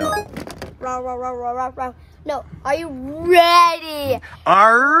Raphael. No, are you ready?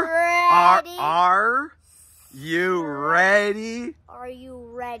 Are you ready? Are you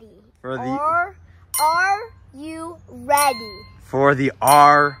ready? For the Are you ready? For the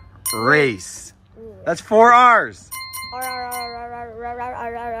R race. That's 4 R's. Let's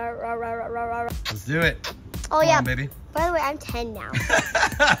do it. Oh Come yeah, on, baby. By the way, I'm 10 now.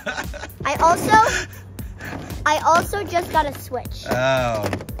 I also just got a Switch. Oh,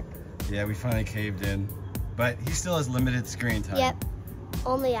 yeah, we finally caved in. But he still has limited screen time. Yep,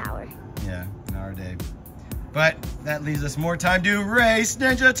 only an hour. Yeah, an hour a day. But that leaves us more time to race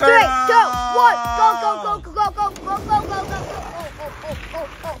Ninja Turtles. 3, 2, 1, go, go, go, go, go, go, go, go, go,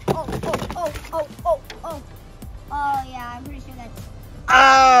 go. Oh yeah, I'm pretty sure that's.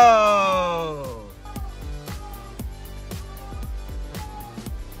 Oh!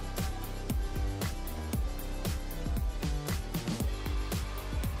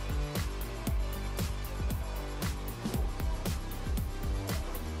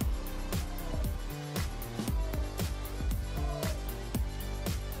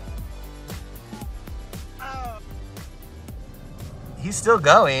 He's still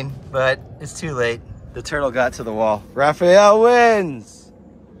going, but it's too late. The turtle got to the wall. Raphael wins!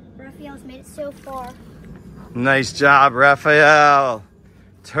 Raphael's made it so far. Nice job, Raphael.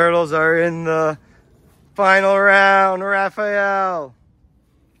 Turtles are in the final round, Raphael.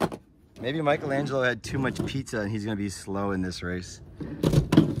 Maybe Michelangelo had too much pizza and he's gonna be slow in this race.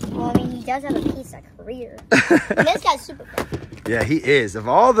 Well, I mean, he does have a pizza career. And this guy's super quick. Yeah, he is. Of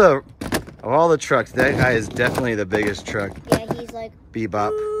all the trucks, that guy is definitely the biggest truck. Yeah, he's like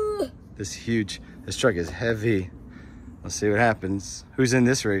Bebop. This truck is heavy. Let's see what happens. Who's in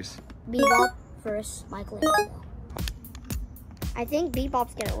this race? Bebop versus Michelangelo. I think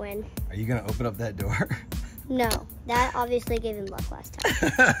Bebop's gonna win. Are you gonna open up that door? No, that obviously gave him luck last time.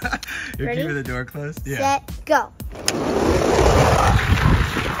 You're Ready? keeping the door closed? Yeah. Set, go.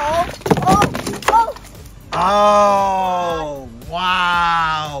 Oh, oh, oh. Oh,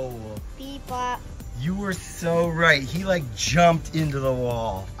 wow. Bebop. You were so right. He like jumped into the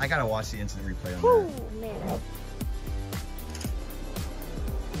wall. I gotta watch the instant replay on Whew, that. man.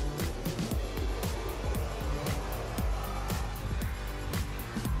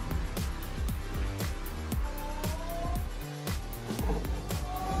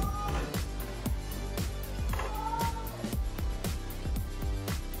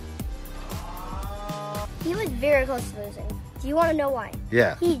 He was very close to losing. Do you want to know why?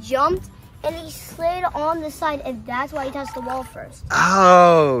 Yeah. He jumped and he slid on the side, and that's why he touched the wall first.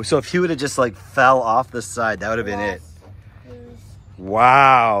 Oh, so if he would have just like fell off the side, that would have been it.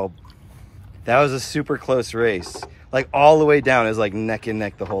 Wow. That was a super close race. Like all the way down is like neck and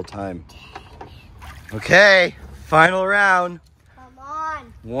neck the whole time. Okay, final round. Come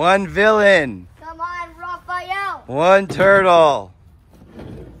on. 1 villain. Come on, Raphael. 1 turtle.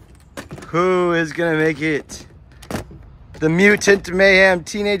 Who is gonna make it? The Mutant Mayhem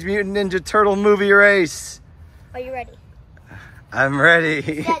Teenage Mutant Ninja Turtle movie race. Are you ready? I'm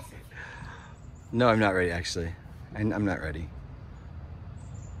ready. Yes. No, I'm not ready actually. I'm not ready.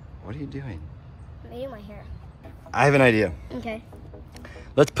 What are you doing? I'm eating my hair. I have an idea. Okay.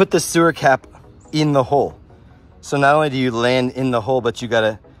 Let's put the sewer cap in the hole. So not only do you land in the hole, but you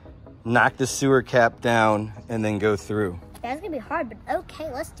gotta knock the sewer cap down and then go through. That's gonna be hard, but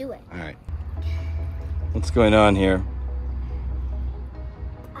okay, let's do it. All right. What's going on here?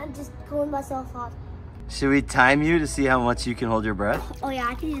 I'm just pulling myself off. Should we time you to see how much you can hold your breath? Oh yeah,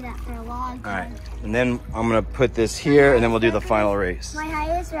 I can do that for a long time. All right. And then I'm gonna put this here and then we'll do the final race. My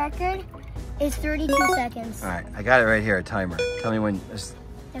highest record is 32 seconds. All right, I got it right here, a timer. Tell me when.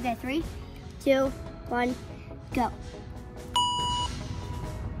 Okay, 3, 2, 1, go.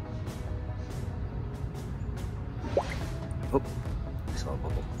 Oh, I saw a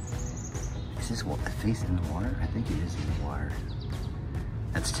bubble. Is this a face in the water? I think it is in the water.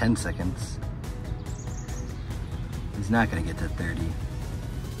 That's 10 seconds. He's not gonna get to 30.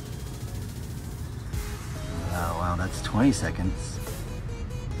 Oh, wow, that's 20 seconds.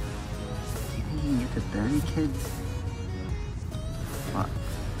 Do you think he can get to 30, kids? 5, 4,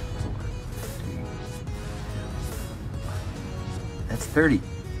 3. That's 30.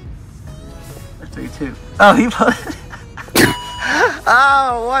 That's 32. Oh, he put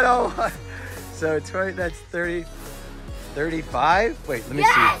Oh, 101. So 20, that's 30, 35? Wait, let me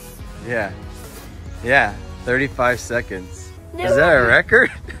see. Yeah. Yeah, 35 seconds. No. Is that a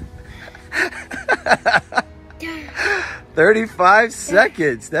record? 35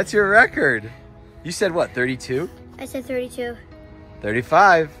 seconds. That's your record. You said what, 32? I said 32.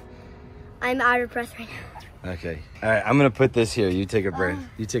 35. I'm out of breath right now. Okay. All right, I'm going to put this here. You take a break.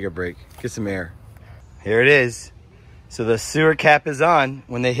 You take a break. Get some air. Here it is. So the sewer cap is on.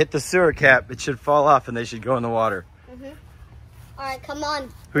 When they hit the sewer cap, it should fall off and they should go in the water. Alright, come on.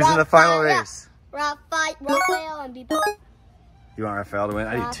 Who's in the final race? Raphael and Bebop. You want Raphael to win?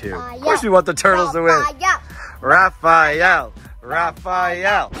 I do too. Raphael. Of course we want the turtles to win. Raphael.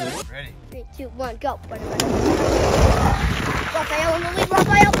 Raphael. Ready? 3, 2, 1, go. Raphael in the lead.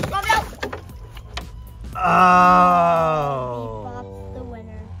 Raphael. Oh. Bebop's the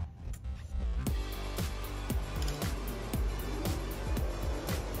winner.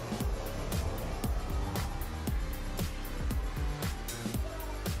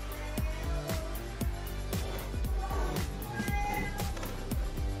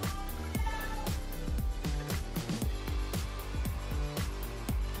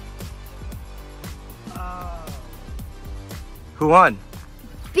 Who won?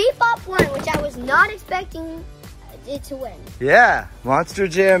 Bebop won, which I was not expecting it to win. Yeah, Monster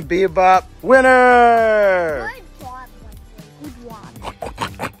Jam Bebop winner. Good job, Wesley. Good job.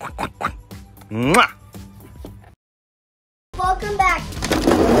 Mwah. Welcome back.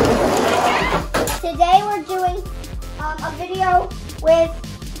 Today we're doing a video with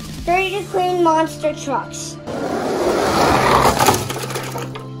 30 to clean monster trucks.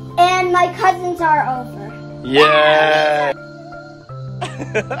 And my cousins are over. Yeah.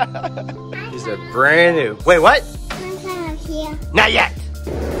 These are brand new. Wait, what? I'm kind of here. Not yet.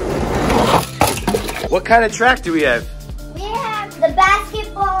 What kind of track do we have? We have the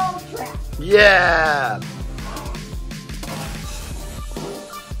basketball track. Yeah.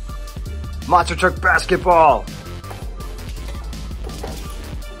 Monster truck basketball.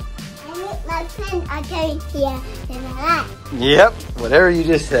 I with my friend are going here in a lot. Yep, whatever you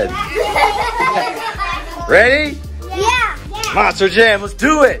just said. Ready? Yeah. Monster Jam, let's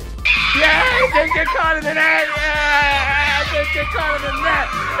do it. Yeah, it didn't get caught in the net. Yeah, it didn't get caught in the net.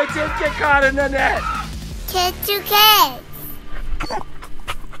 It didn't get caught in the net. Kid to kid.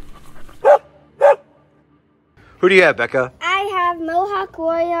 Who do you have, Becca? I have Mohawk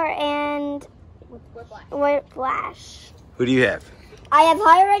Warrior and Whiplash. Who do you have? I have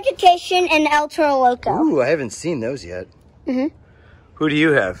Higher Education and El Toro Loco. Ooh, I haven't seen those yet. Mm-hmm. Who do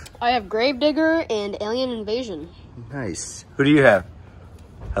you have? I have Gravedigger and Alien Invasion. Nice. Who do you have?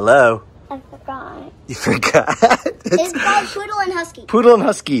 Hello? I forgot. You forgot? It's called Poodle and Husky. Poodle and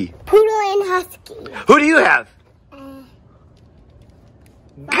Husky. Poodle and Husky. Who do you have? God,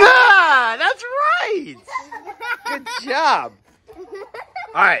 that's right. Good job.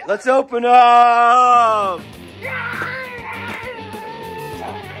 All right, let's open up.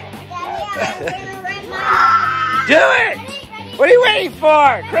 Do it. What are you waiting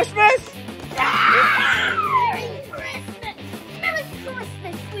for? Christmas? Merry Christmas. Merry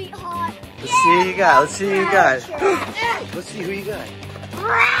Christmas, sweetheart. Let's see who you got. Let's see who you got. Let's see who you got.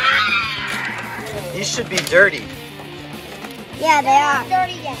 These should be dirty. Yeah, they are.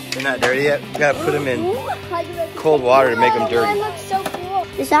 Dirty yet. They're not dirty yet. You gotta put them in cold water to make them dirty. That looks so cool.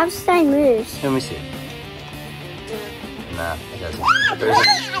 The stop sign moves. Let me see. Nah, it doesn't.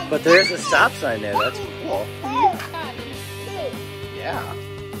 But there's a stop sign there. That's cool. Yeah.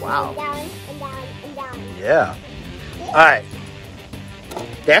 Wow. Down and down and down. Yeah. All right.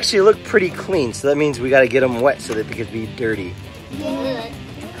 They actually look pretty clean, so that means we got to get them wet so that they could be dirty. Yeah.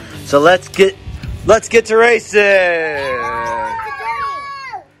 So let's get to racing.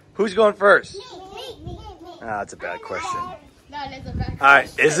 Who's going first? Me. Ah, that's a bad question. That is a bad All right,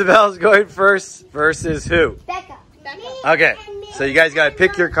 Isabel's going first versus who? Becca. Okay, so you guys got to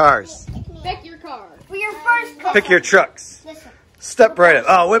pick your cars. Pick your car. For your first car. Pick your trucks. This one. Step right up.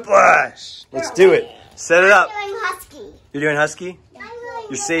 Oh, Whiplash. Let's do it. Set it up. I'm doing Husky. You're doing Husky?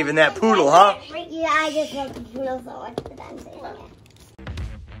 You're saving that poodle, huh? Yeah, I just love the poodle so much, but I'm saving it.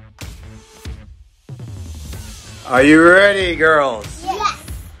 Are you ready, girls? Yes.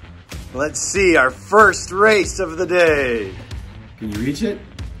 Let's see our first race of the day. Can you reach it?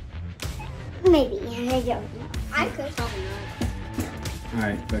 Maybe. I don't know. I could. Probably not. All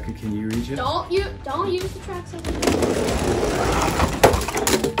right, Becca, can you reach it? Don't use the track cycle.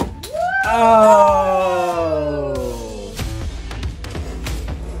 Oh!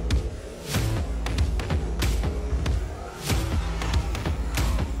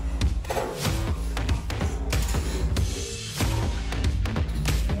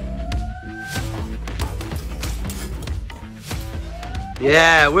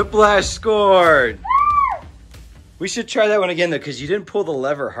 Yeah, Whiplash scored. We should try that one again though, because you didn't pull the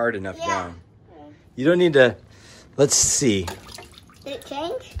lever hard enough down. You don't need to. Let's see. Did it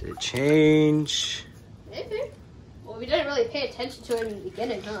change? Did it change? Maybe. Well, we didn't really pay attention to it in the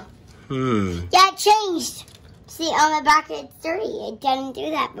beginning, huh? Yeah, it changed. See, on the back it's dirty. It didn't do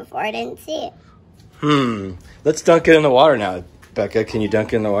that before. I didn't see it. Let's dunk it in the water now, Becca. Can you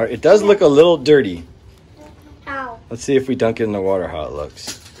dunk it in the water? It does look a little dirty. Ow. Let's see if we dunk it in the water how it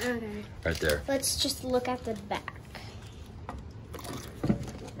looks. Okay. Right there. Let's just look at the back.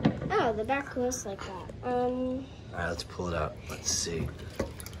 Oh, the back looks like that. All right, let's pull it out. Let's see.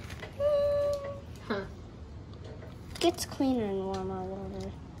 Huh. Gets cleaner in warmer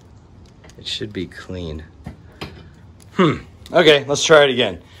water. It should be clean. Okay, let's try it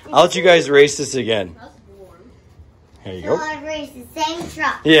again. I'll let you guys race this again. That's warm. Here you So go. I race the same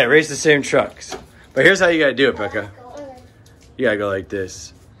truck. Yeah, race the same trucks. But here's how you gotta do it, Becca. You gotta go like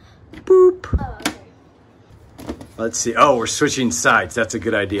this. Boop. Oh, okay. Let's see. Oh, we're switching sides. That's a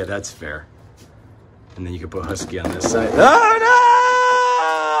good idea. That's fair. And then you can put Husky on this side. Oh,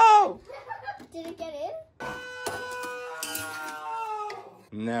 Did it get in?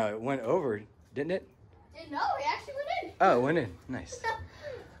 no! No, it went over, didn't it? No, it actually went in. Oh, it went in. Nice.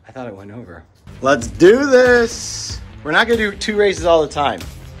 I thought it went over. Let's do this. We're not gonna do 2 races all the time,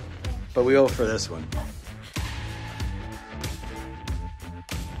 but we go for this one.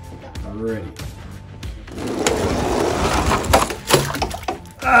 Ready.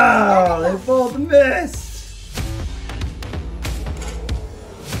 Oh, they both missed.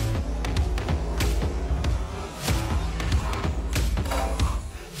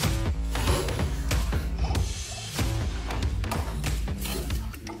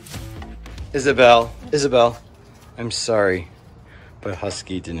 Isabel, I'm sorry, but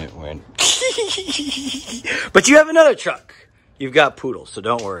Husky didn't win. But you have another truck. You've got Poodle, so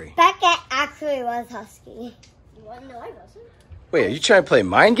don't worry. Becca actually was Husky. What? No, I wasn't. Wait, are you trying to play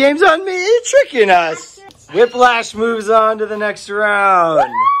mind games on me? You're tricking us. Whiplash moves on to the next round.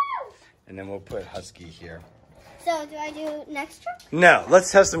 And then we'll put Husky here. So do I do next truck? No,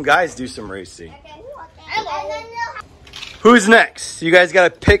 let's have some guys do some racing. Okay. Hello. Who's next? You guys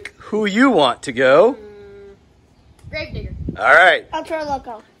got to pick who you want to go. Gravedigger. All right, Ultra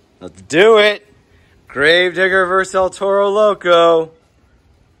Loco. let's do it. Gravedigger versus El Toro Loco.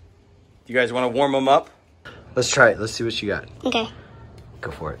 You guys want to warm them up? Let's try it. Let's see what you got. Okay.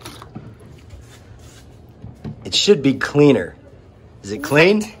 Go for it. It should be cleaner. Is it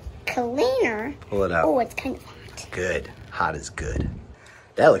clean? Cleaner. Pull it out. Oh, it's kind of hot. Good. Hot is good.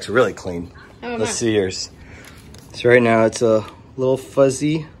 That looks really clean. Oh, Let's see yours. So right now it's a little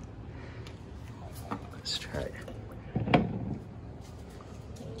fuzzy. Let's try it.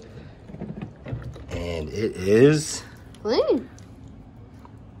 And it is, Clean.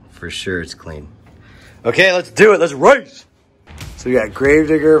 for sure it's clean. Okay, let's do it. Let's race. So we got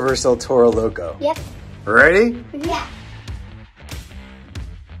Gravedigger versus El Toro Loco. Yep. Ready? Yeah.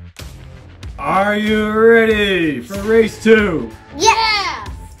 Are you ready for race 2? Yeah.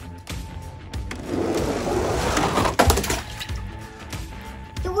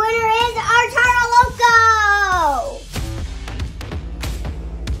 The winner is Arturo Loco.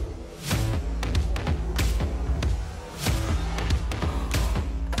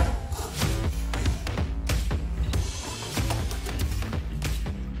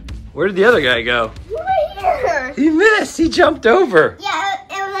 Where did the other guy go? Right here. He missed. He jumped over. Yeah,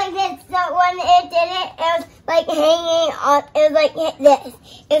 it was like this. So when it did it, it was like hanging on. It was like this.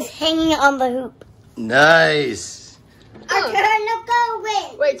 It was hanging on the hoop. Nice. Arturo Loco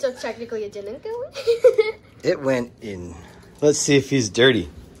wins. Wait, so technically it didn't go in? It went in. Let's see if he's dirty.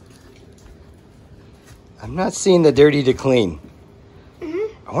 I'm not seeing the dirty to clean. I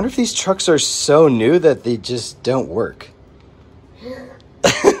wonder if these trucks are so new that they just don't work.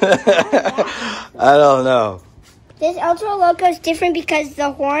 I don't know. This Ultra Loco is different because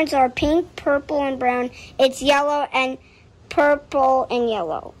the horns are pink, purple, and brown. It's yellow and purple and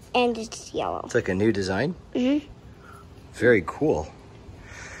yellow. And it's yellow. It's like a new design. Mm-hmm. Very cool.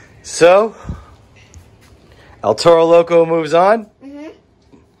 So, El Toro Loco moves on. Mm-hmm.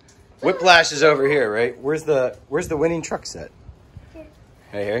 Whiplash is over here, right? Where's the winning truck set?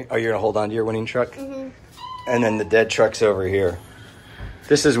 Right here. Oh, you're gonna hold on to your winning truck? Mm-hmm. And then the dead truck's over here.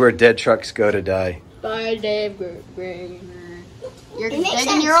 This is where dead trucks go to die. Bye, Dave. Grave. You're It makes digging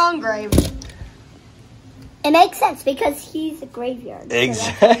sense. your own grave. It makes sense because he's a graveyard. So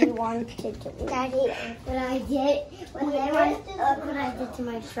Exactly. that's what we wanted to do. Daddy, what I did to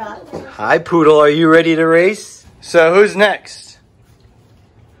my truck. Hi, Poodle. Are you ready to race? So who's next?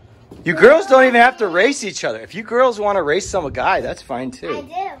 You girls don't even have to race each other. If you girls want to race some guy, that's fine too. I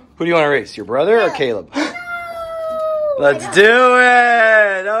do. Who do you want to race? Your brother or No. Caleb? No! Let's do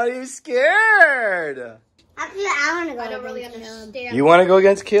it. Oh, you scared? Actually, I want to go I don't to really Caleb. understand. You want to go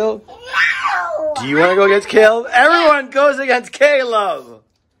against Caleb? No! Do you want to go against Caleb? Everyone goes against Caleb.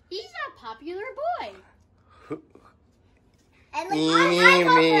 He's a popular boy. And like,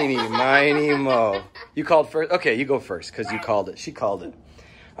 Eeny, meeny, miny, mo. You called first? Okay, you go first because you called it. She called it.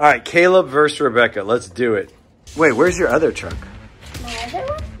 All right, Caleb versus Rebecca. Let's do it. Wait, where's your other truck? My other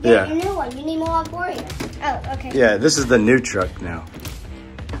one? Yeah. The new one. You need Mohawk Warrior. Oh, okay. Yeah, this is the new truck now.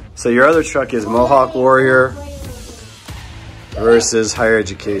 So your other truck is Mohawk Warrior versus Higher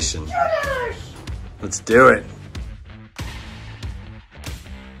Education. Let's do it.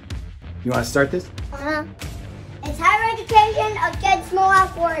 You want to start this? Uh-huh. It's Higher Education against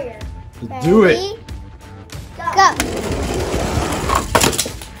Mohawk Warrior. Let's do it. Ready? Go.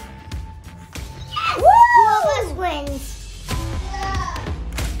 Woo! Who of us wins?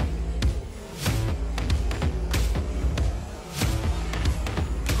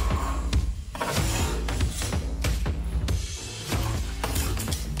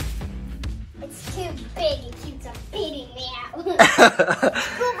 It's too big. It keeps on beating me out. Who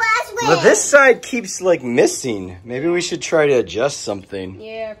last wins? But this side keeps like missing. Maybe we should try to adjust something.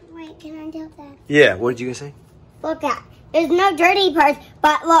 Yeah. Wait, can I do that? Yeah, what did you say? Look at. There's no dirty parts,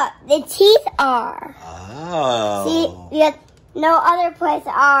 but look, the teeth are. Oh. See, yet no other place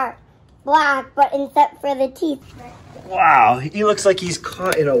are black, but except for the teeth. Wow, he looks like he's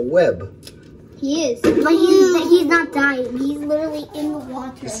caught in a web. He is, but he's not dying. He's literally in the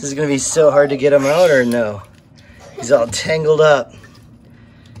water. This is gonna be so hard to get him out, or no? He's all tangled up.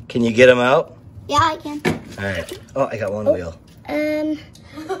 Can you get him out? Yeah, I can. All right. Oh, I got one wheel. Can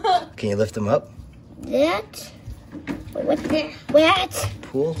you lift him up? That. What's that? What?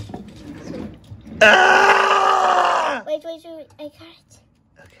 Pull. Ah! Wait. I got it.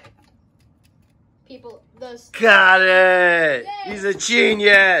 Okay. People, those. Got it. Yay. He's a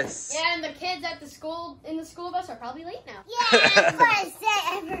genius. Yeah, and the kids at the school in the school bus are probably late now. Yeah, best day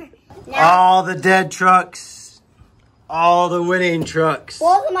ever. All the dead trucks. All the winning trucks.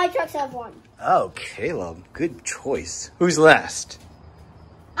 Both of my trucks have one. Oh, Caleb. Good choice. Who's last?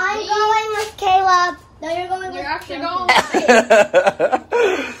 I'm going with Caleb. No, you're going with You're actually Jonathan.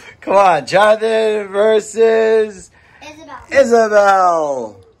 going. Come on, Jonathan versus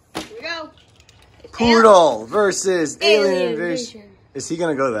Isabel. Here we go. Poodle versus Alien Invasion. Is he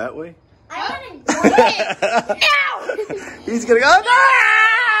gonna go that way? I want to do it. No! He's gonna go. No!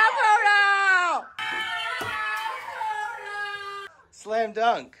 Slam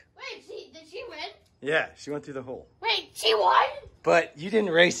dunk. Wait, did she win? Yeah, she went through the hole. Wait, she won? But you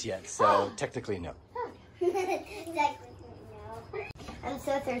didn't race yet, so technically no. I'm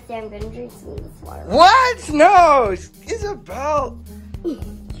so thirsty. I'm gonna drink some of this water. What? No, Isabel.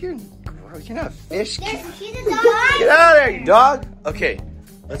 You're not a fish. She's a dog. Get out of there, you dog. Okay,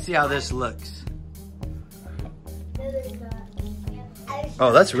 let's see how this looks.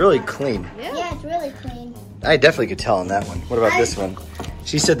 Oh, that's really clean. Yeah, it's really clean. I definitely could tell on that one. What about this one?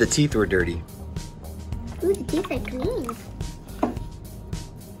 She said the teeth were dirty. Ooh, the teeth are clean.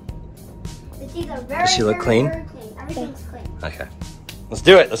 The teeth are very, Does she look clean? very clean. Everything's clean. Okay, let's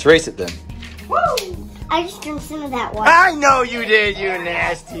do it. Let's race it then. Woo! I just drank some of that water. I know you did, you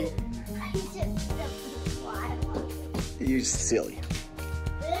nasty. You silly.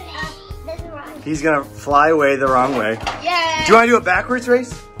 He's gonna fly away the wrong way. Yeah. Do you want to do a backwards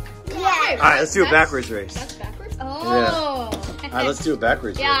race? Yeah. All right, let's do a backwards race. That's backwards? Oh. All right, let's do a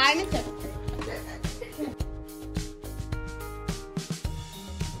backwards Yeah, race. I'm into.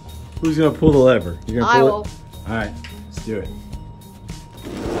 Who's gonna pull the lever? You're gonna I pull will. it? All right, let's do it.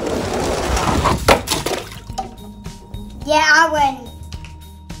 Yeah, I win.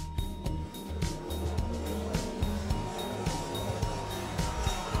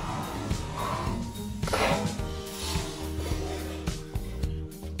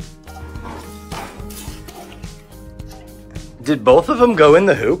 Did both of them go in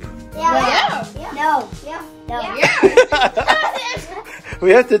the hoop? Yeah. Yeah. No. Yeah. No. Yeah. We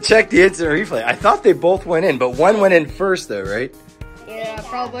have to check the instant replay. I thought they both went in, but one went in first though, right? Yeah,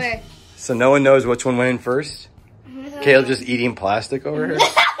 probably. So no one knows which one went in first? Caleb just eating plastic over here?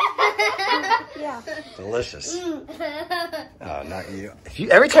 Yeah. Delicious. Oh, not you.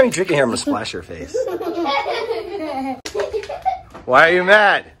 Every time you drink in here, I'm gonna splash your face. Why are you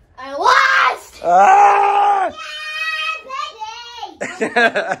mad? I lost! Ah!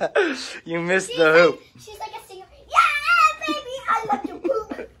 Yeah, baby. You missed the hoop. She's like a singer. Yeah, baby. I love to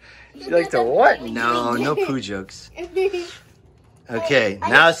poop. You like to what? No, no poo jokes. Okay,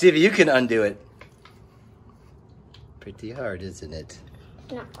 now see if you can undo it. Pretty hard, isn't it?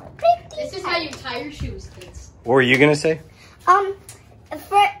 No. This is how you tie your shoes, kids. What were you gonna say?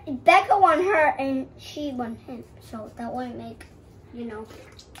 For Becca won her and she won him, so that wouldn't make, you know.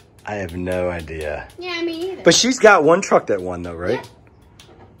 I have no idea. Yeah, me either. But she's got one truck that won though, right?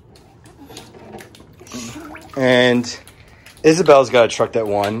 Yeah. And Isabel's got a truck that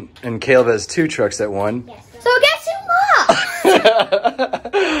won, and Caleb has 2 trucks that won. Yes. So guess who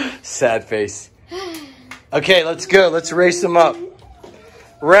lost? Sad face. Okay, let's go. Let's race them up.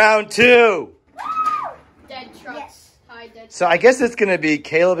 Round 2. Dead trucks. Hi, dead trucks. So I guess it's going to be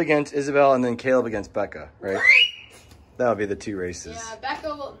Caleb against Isabel and then Caleb against Becca, right? That'll be the 2 races. Yeah,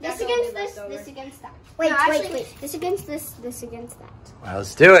 Becca will. This Becca will against be this, left over. this against that. Wait, No, wait, actually- wait. This against this, this against that. Well,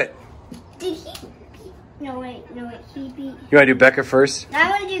 let's do it. Did he? No, wait. He beat. You want to do Becca first? Now I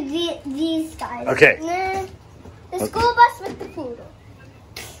want to do these guys. Okay. Nah, the school bus with the poodle.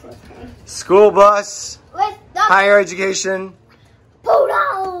 Okay. School bus, With the higher education.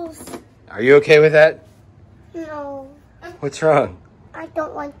 poodles. Are you okay with that? No, What's wrong? I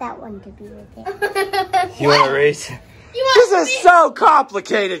don't want that one to be with it. You want to race? This is so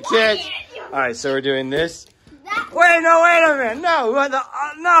complicated, kids. All right, so we're doing this. Wait a minute. No, we want the,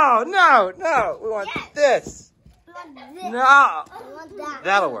 no. We want this. No. I want that.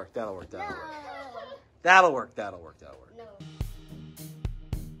 That'll work. That'll work. No.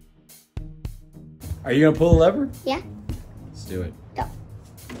 Are you going to pull the lever? Yeah. Let's do it. Go.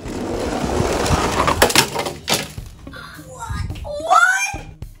 What?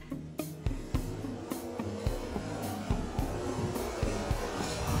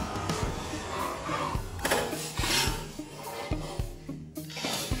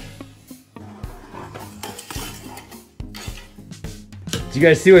 Did you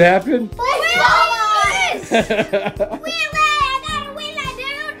guys see what happened?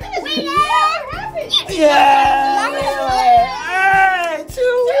 Yeah! Hey, 2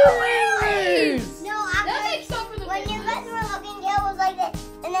 wheelies! No, That makes up for the when big you one. guys were looking, Gail was like this,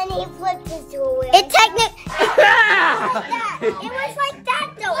 and then he flipped it to a wheel. It It was like that,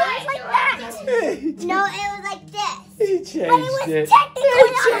 though. It was like that. No, it was like this. He changed But it was it. technically He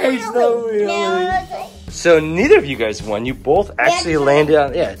changed the No, wheel. it was like... So neither of you guys won. You both actually landed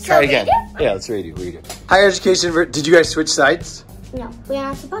on. Yeah, try again. Yeah, let's redo. Higher education. Did you guys switch sides? No, we're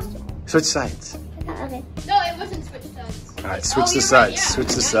not supposed to. Switch sides. Okay. No, it wasn't switch sides. All right, switch Oh, the you're sides. right, yeah. Switch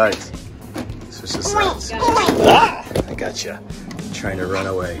the Yeah, sides. Switch the sides. Oh my Ah! I gotcha. Trying to run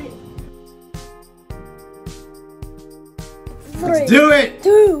away. Let's do it.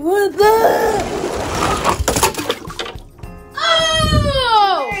 2, 1, go!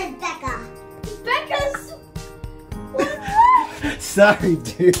 Oh! Where's Becca? Becca's. Sorry,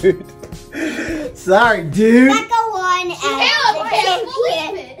 dude. Sorry, dude. Becca won, and Caleb, I can't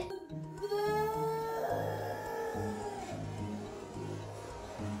believe it.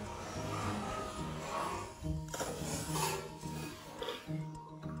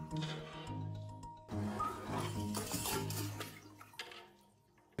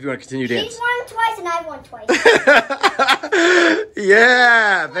 If you want to continue She's dance. won twice, and I've won twice.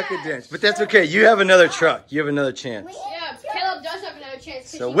 Yeah, Becca danced. But that's okay. You have another truck. You have another chance. Yeah, Caleb does have another chance.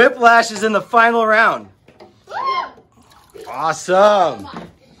 So Whiplash is in the final round. Yeah. Awesome.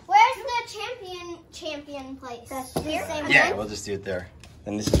 Where's the champion place? Here? Yeah, we'll just do it there.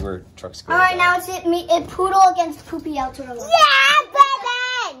 And this is where trucks go. All right, now it's it Poodle against Poopy out to the left.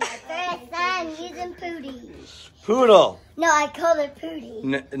 Yeah, baby! First time using Pooty. Poodle. No, I called her Pooty.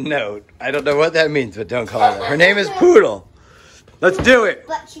 No, I don't know what that means, but don't call her that. Her name is Poodle. Let's do it.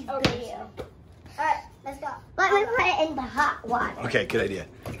 But she's big. All right, let's go. Let me put it in the hot water. Okay, good idea.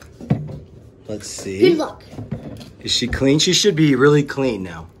 Let's see. Good luck. Is she clean? She should be really clean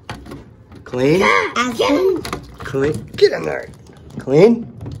now. Clean? Clean. Get in there. Clean?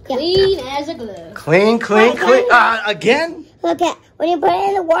 Clean as a glove. Clean. Again? Look at when you put it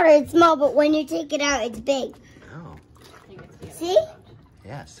in the water, it's small, but when you take it out, it's big. Oh, See?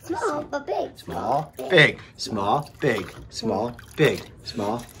 yes. Small, but big. Small, big. Small, big. Small, big.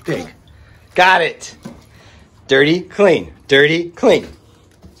 Small, big. Got it. Dirty, clean. Dirty, clean.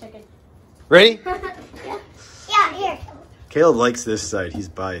 Chicken. Ready? Yeah, here. Caleb likes this side. He's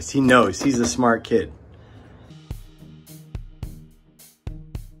biased. He knows. He's a smart kid.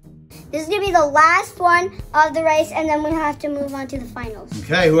 This is gonna be the last one of the race, and then we have to move on to the finals.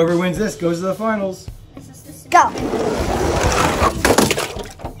 Okay, whoever wins this goes to the finals. Go.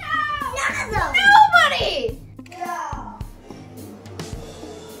 Nobody!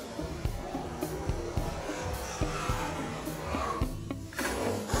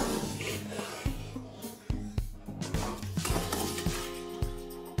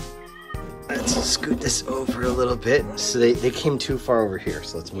 Let's scoot this over a little bit. So they came too far over here,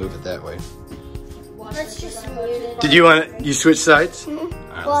 so let's move it that way. Let's just move it. Did you want to, you switch sides? Well,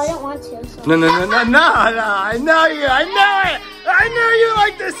 I don't want to. So. No, I know you, I know it! I knew you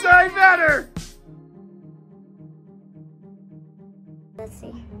liked this side better! Let's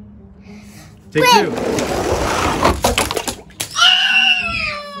see. Take two.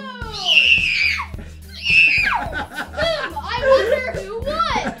 I wonder who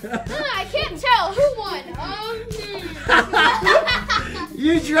won. I can't tell who won.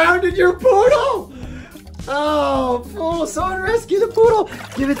 You drowned in your poodle! Oh, poodle, someone rescue the poodle!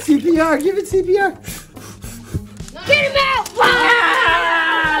 Give it CPR, give it CPR! Get him out!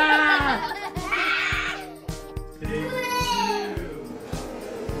 Ah!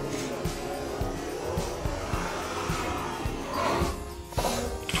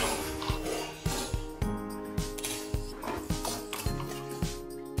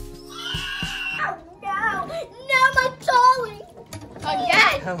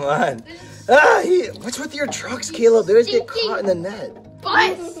 Again! Come on. Ah, what's with your trucks, Caleb? They always get caught in the net.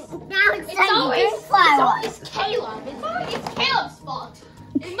 But Now it's it's always Caleb. It's Caleb's fault.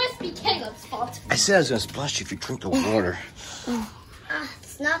 It must be Caleb's fault. I said I was gonna splash you if you drink the water.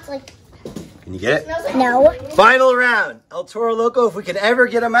 It's not like. Can you get it? No. Final round. El Toro Loco, if we can ever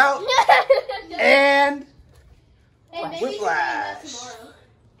get him out. And whiplash.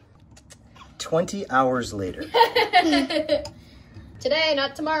 20 hours later. Today,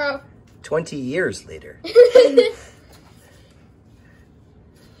 not tomorrow. 20 years later.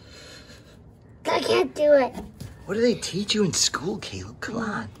 I can't do it. What do they teach you in school, Caleb? Come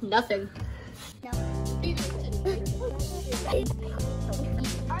on. Nothing.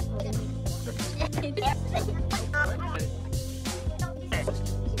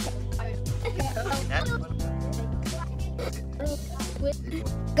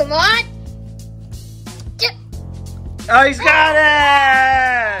 Come on. Oh, he's got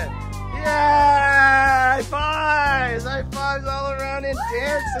it! Yeah! High fives! High fives all around and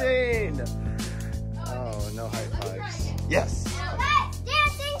dancing! Oh, no high fives. Yes.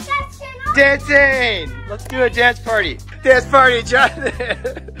 Dancing section. Dancing! Let's do a dance party. Dance party,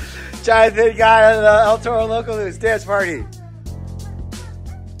 Jonathan. Jonathan got an El Toro Loco Loose dance party.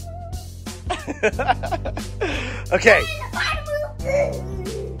 Okay.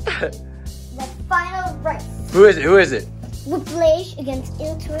 The final race. Who is it? Who is it? Whiplash against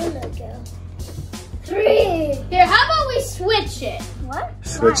El Toro Loco. 3. Here, how about we switch it? What?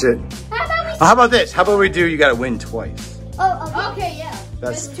 Switch it. How about this? How about we do you gotta win twice? Oh, okay. Okay, yeah.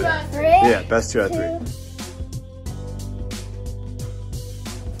 Best 2 out of 3. Yeah, best 2 out of 3.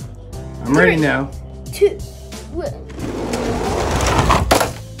 I'm ready now. 2.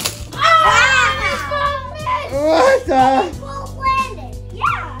 What the? Both landed.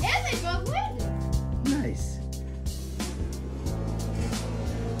 Yeah. Yeah, they both landed. Nice.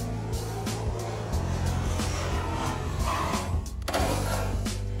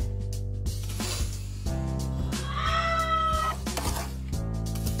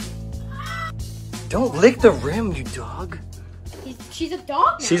 Don't lick the rim, you dog. She's a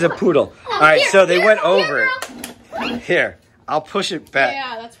dog now. She's a poodle. All right, so they went over it. Here, I'll push it back.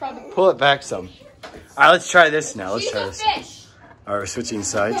 Yeah, that's probably. Pull it back some. All right, let's try this now. Let's She's try a this. fish. All right, we're switching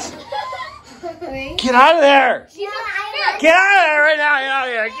sides. She's Get out of there! She's a fish. Get out of there right now! Get out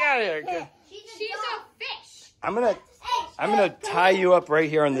of here! Get out of here! Get- She's a fish. I'm gonna tie you up right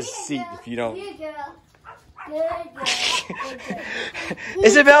here on this seat if you don't. Good girl. Good girl.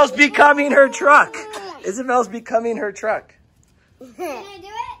 Isabel's becoming her truck. Isabel's becoming her truck. Can I do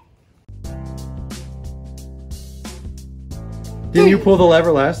it? Didn't you pull the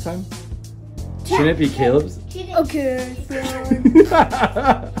lever last time? Shouldn't it be Caleb's? Okay.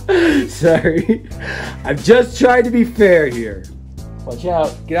 Sorry. I'm just trying to be fair here. Watch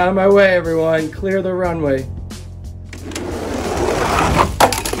out. Get out of my way, everyone. Clear the runway.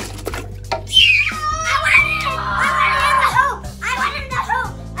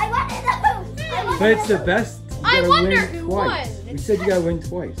 But it's the best. You I gotta wonder win who twice. won. We said you gotta win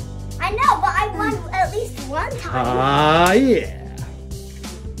twice. I know, but I won at least one time. Ah, yeah.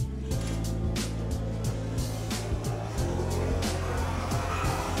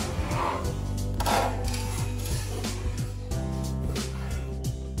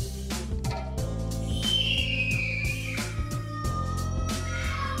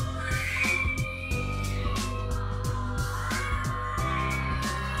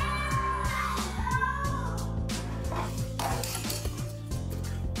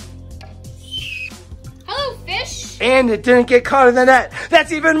 Hello, fish. And it didn't get caught in the net.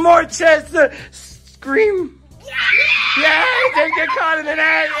 That's even more chance to scream. Yeah, it didn't get caught in the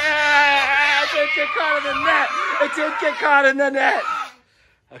net. Yeah, it didn't get caught in the net. It didn't get caught in the net.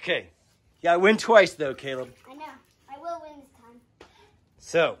 Okay, you gotta win twice though, Caleb. I know. I will win this time.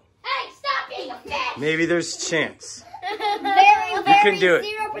 So, Hey, stop being a fish. maybe there's a chance. Very, You very can do it.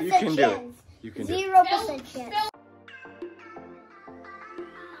 0% You can do it. chance. You can do it. 0% chance.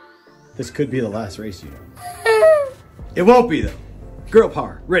 This could be the last race, you know. It won't be though. Girl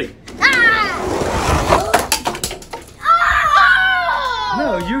power, ready. Oh!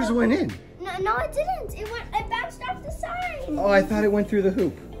 No, yours went in. No, it didn't. It bounced off the side. Oh, I thought it went through the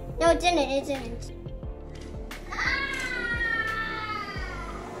hoop. No, it didn't. It didn't.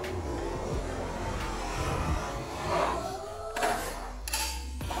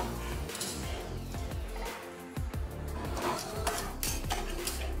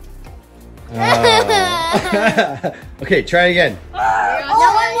 Okay, try again. No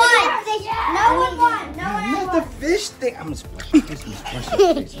one won. No one won. No one Not won. the fish thing. I'm gonna splash your face. I'm gonna splash your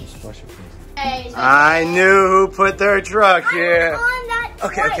face. I'm gonna splash your face. I knew who put their truck here.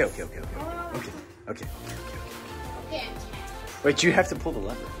 Okay. Wait, you have to pull the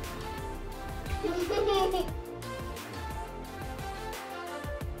lever.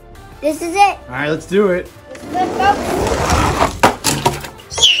 This is it. All right, let's do it. Let's go.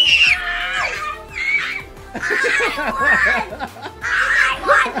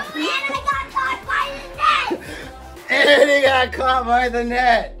 And he got caught by the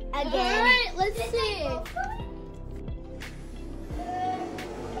net. Again. Alright, let's see.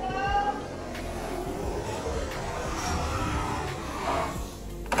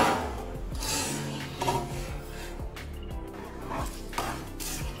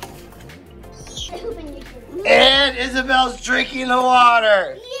 And Isabel's drinking the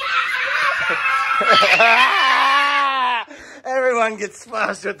water. Yeah! Everyone gets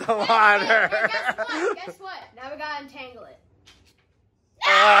splashed with the water. Guess what? Now we gotta untangle it.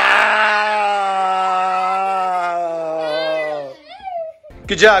 Oh.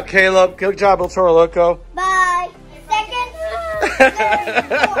 Good job, Caleb. Good job, El Toro Loco. Bye. Second.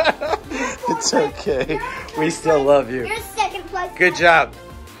 It's okay. We still love you. You're second place. Good job,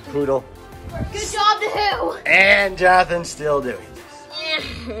 Poodle. Good job to who? And Jonathan's still doing this.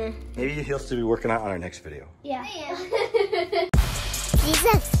 Maybe he'll still be working on our next video. Yeah. Please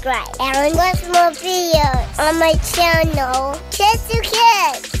subscribe and watch more videos on my channel. Kids to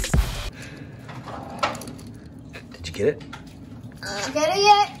Kids. Did you get it? Did you get it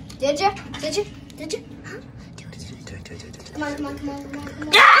yet? Did you? Did you? Did you? Huh? Do it. Come on.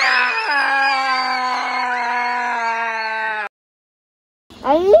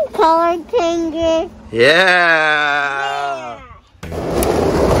 Are you color changing? Yeah.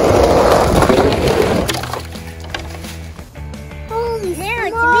 Holy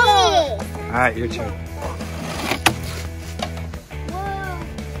smokes. All right, your turn.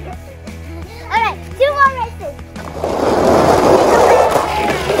 Alright, 2 more races.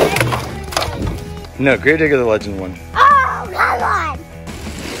 No, Gravedigger the Legend won. Oh, come on.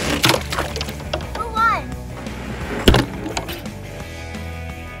 Who won?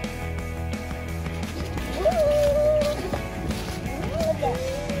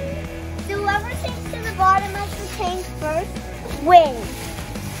 So whoever sinks to the bottom of the tank first wins.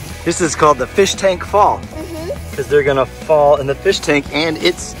 This is called the fish tank fall. Because they're gonna fall in the fish tank and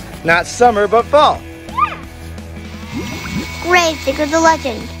it's not summer, but fall. Yeah. Gravedigger the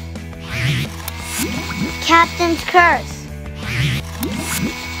Legend. Captain's Curse.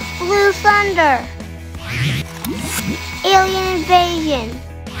 Blue Thunder. Alien Invasion.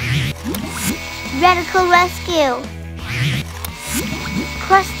 Radical Rescue.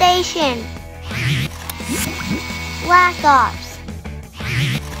 Crustacean. Black Ops.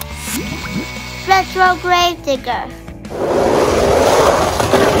 Retro Gravedigger.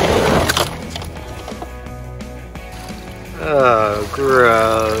 Oh,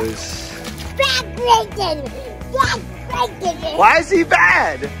 gross. Bad Gravedigger. Bad Gravedigger. Why is he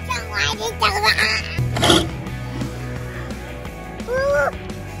bad?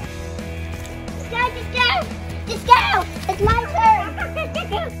 Just go! It's my turn!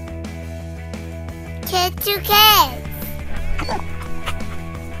 Kids to Kids!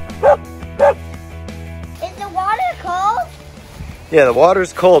 Is the water cold? Yeah, the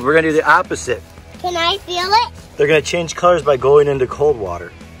water's cold. We're gonna do the opposite. Can I feel it? They're gonna change colors by going into cold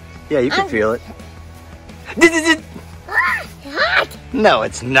water. Yeah, you can feel it. Hot! No,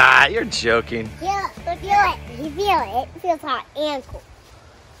 it's not. You're joking. Feel it. You feel it. It feels hot and cold.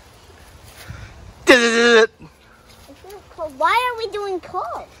 It feels cold. Why are we doing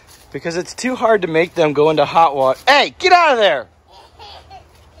cold? Because it's too hard to make them go into hot water. Hey, get out of there!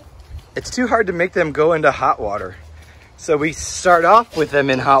 It's too hard to make them go into hot water. So we start off with them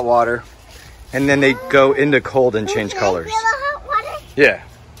in hot water, and then they go into cold and change colors. Feel the hot water? Yeah.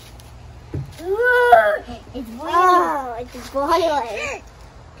 Ooh, it's boiling. Oh, it's boiling.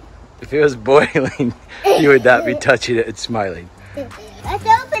 If it was boiling, you would not be touching it and smiling. Let's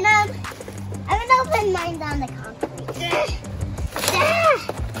open them. I'm gonna open mine on the concrete.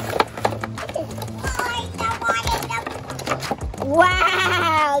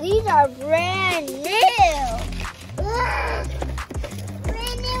 Wow, these are brand new.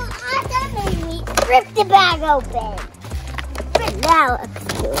 Brand new, awesome. And we rip the bag open. Now,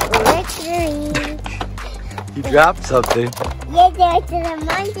 victory. You dropped something. Yeah, there's the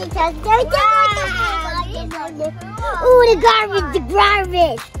monkey truck. Ooh, the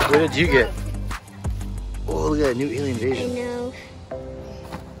garbage. What did you get? Oh, look at that new alien I invasion. know.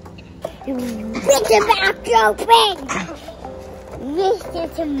 Mr. Mouth open!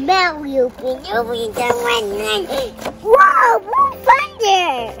 Mr. Mouth open! Whoa! Blue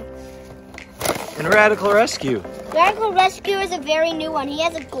Thunder! And Radical Rescue. Radical Rescue is a very new one. He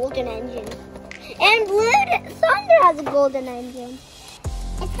has a golden engine. And Blue Thunder has a golden engine.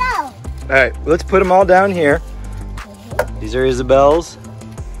 Let's go! Alright, let's put them all down here. These are Isabel's.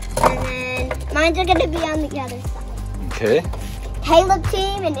 And then mine are gonna be on the other side. Okay. Caleb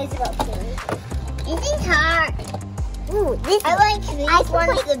team and Isabel team. This is hard. Ooh, this I like these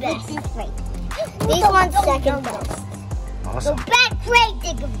ones the best. These ones second best. Awesome. Back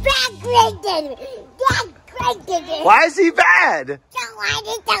crazy, back crazy, back crazy. Why is he bad? You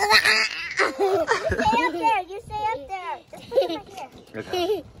stay up there. You stay up there. Just put it right here.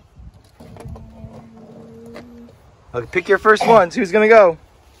 Okay. Okay, pick your first ones. Who's gonna go?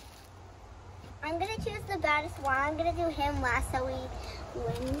 I'm gonna choose the baddest one. I'm gonna do him last so we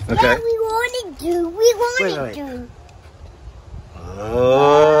win. Okay. Yeah, we want to do. Wait. do. Oh.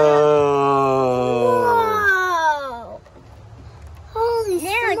 Whoa! Holy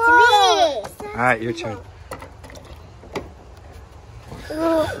Now smokes! it's me. All right, your turn.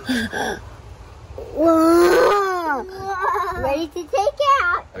 Whoa! Ready to take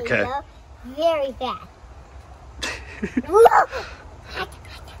out? Okay. You know, very fast.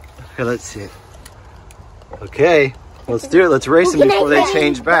 Okay, let's see. Okay, let's do it. Let's race them before they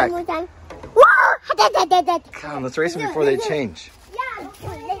change back. One more time. Whoa! Come on, let's race them before they change. Yeah,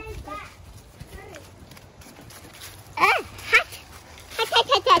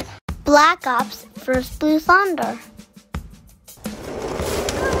 Black Ops vs. Blue Thunder.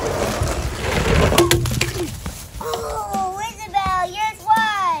 Oh, Isabel, yours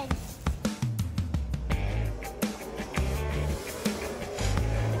won.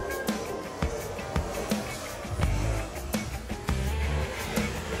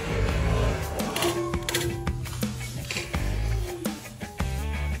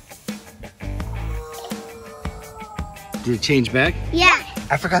 Did it change back? Yeah,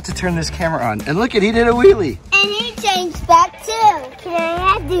 I forgot to turn this camera on. And look at, he did a wheelie. and he changed back too. Can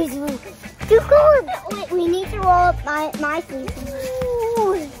I have these? Too cool. Wait, we need to roll up my sleeve.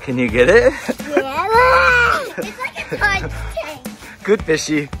 Can you get it? Yeah. It's like a punch tank. Good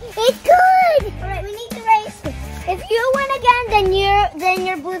fishy. It's good. Alright, we need to race. If you win again, then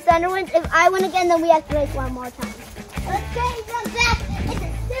you're Blue Thunder wins. If I win again, then we have to race one more time. Let's change them back. It's a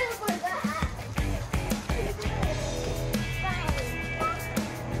super bad.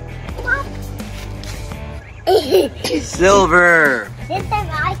 Silver. This time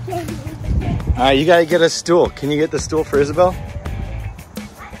I can. All right, you gotta get a stool. Can you get the stool for Isabel?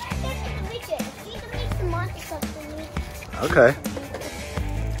 Okay.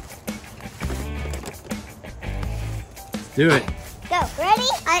 Let's do it. Go. Ready?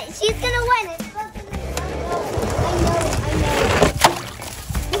 She's gonna win. It's supposed to be. I know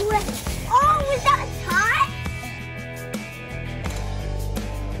it. Oh, was that a tie?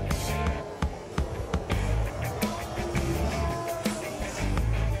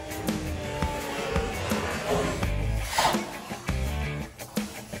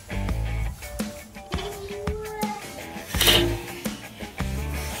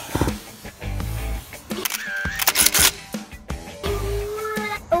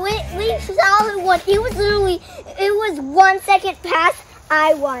 We saw who won. It was 1 second past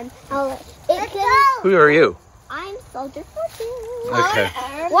I won. Let's go. Who are you? I'm Soldier 14. Okay.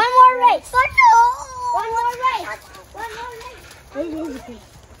 One more race. One more race.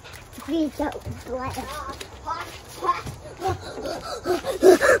 Please don't let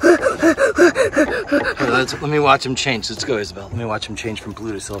Here, let me watch him change. Let's go, Isabel. Let me watch him change from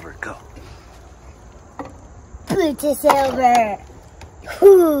blue to silver. Go. Blue to silver.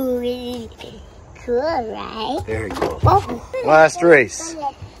 Ooh, cool, right? Very cool. Oh. Last race. You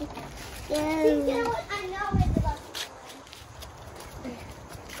know what? I know it's about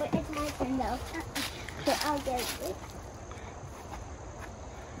But it's my turn though. So I'll get it.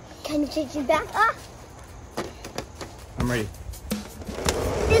 Can you change it back? Ah! I'm ready.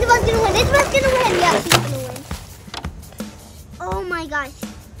 This one's gonna win. This one's gonna win. Yeah, she's gonna win. Oh my gosh.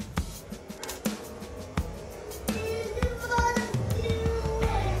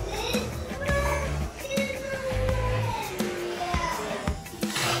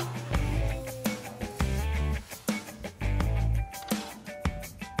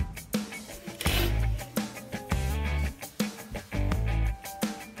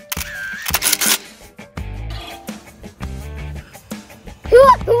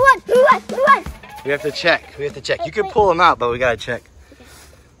 We have to check. We have to check. You can pull them out, but we gotta check.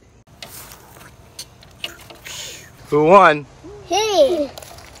 Who won? Hey.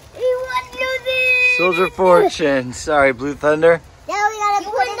 We won losing. Soldier Fortune. Sorry, Blue Thunder. Now we gotta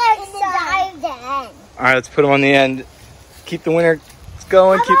put it in the end. All right, let's put them on the end. Keep the winner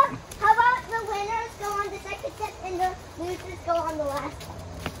going. How about the winners go on the second tip and the losers go on the last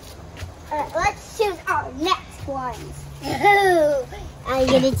one? Alright, let's choose our next ones. I'm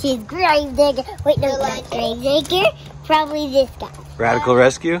gonna choose Grave Digger. Wait, no, not Grave Digger. Probably this guy. Radical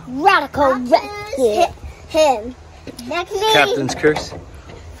Rescue. Radical Rescue. Him. Next name. Captain's Curse.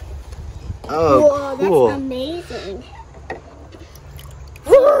 Oh, whoa, cool. That's amazing.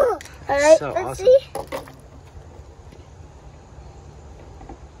 Alright, So let's awesome. see.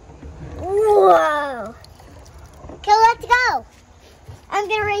 Whoa. Okay, let's go. I'm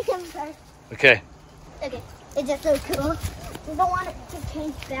gonna race him first. Okay. Okay, it's just so cool. We don't want it to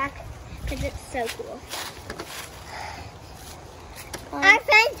change back because it's so cool.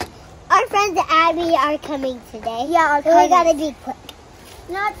 Our friends Abby are coming today. Yeah, so we gotta be quick.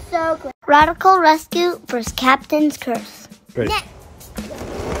 Not so quick. Radical Rescue versus Captain's Curse. Ready. Next.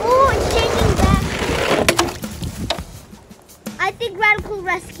 Oh, it's changing back. I think Radical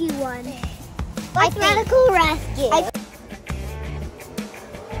Rescue won. What's Radical Rescue?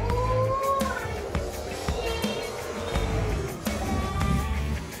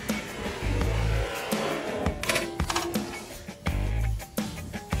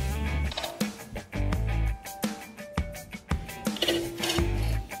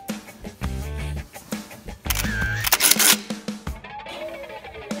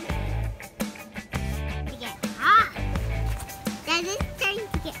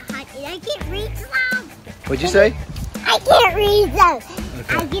 I can't read them. What'd you say? I can't read them.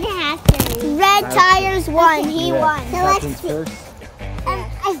 Okay. I'm gonna have to read. Red Tires won. He won. So let's Captain's see. Curse.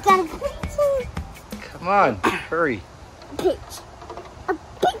 I've got a picture. Come on, hurry. A picture. I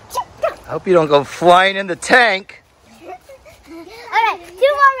hope you don't go flying in the tank. Alright, 2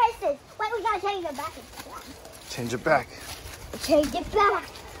 more races. Wait, we gotta change it back. Change it back. Change it back.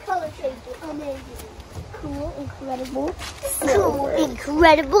 Color change it. Amazing. Cool, incredible. Cool,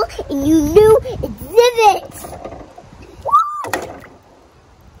 incredible. And you knew exhibits.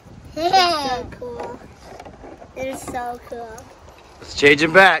 Yeah, cool. They're so cool. Let's change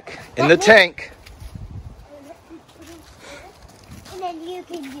it back in the tank. And then you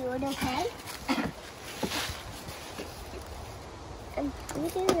can do it, okay?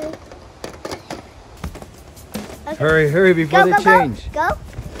 Okay. Hurry, hurry before they change. Go.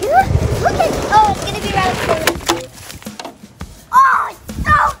 Look at, oh, it's gonna be Radical Rescue. Oh, it's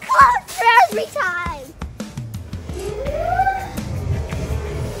so close for every time.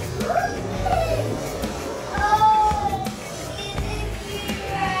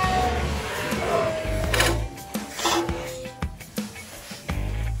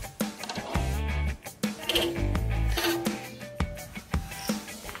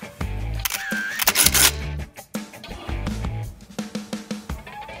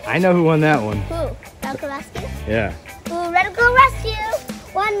 I know who won that one. Who? Radical Rescue? Yeah. Ooh, Radical Rescue.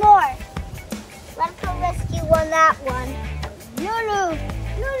 One more. Radical Rescue won that one. Lulu.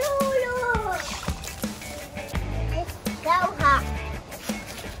 Lulu. It's so hot.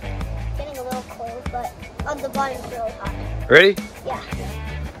 Getting a little cold, but on the bottom it's really hot. Ready? Yeah.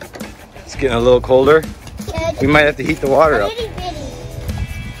 It's getting a little colder. Yeah, We might have to heat the water up. itty bitty.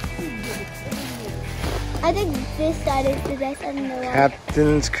 I think this side is the best. I don't know why.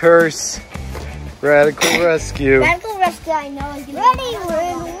 Captain's Curse. Radical Rescue. Radical Rescue, I know is gonna Ready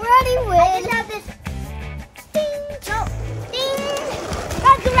win. Ready win. I just have this. Ding. No. Ding.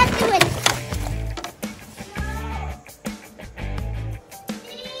 Radical Rescue win.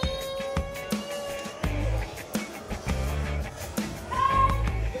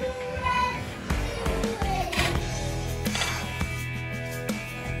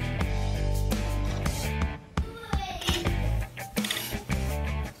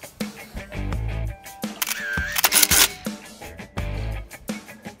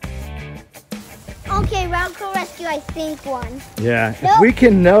 Okay, Radical Rescue, I think won. Yeah. If Nope. we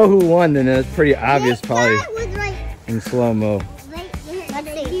can know who won, then it's pretty obvious, This probably guy was like in slow-mo. right there.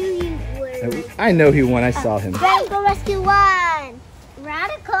 Let's see. I know he won. I saw him. Radical Rescue won.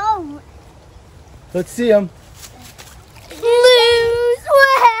 Radical. Let's see him. Lose.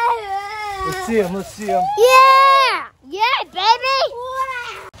 Let's see him. Let's see him. Yeah. Yeah, baby.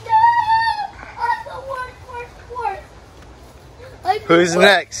 Who's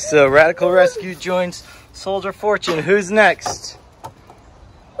next? So Radical Rescue joins Soldier Fortune. Who's next?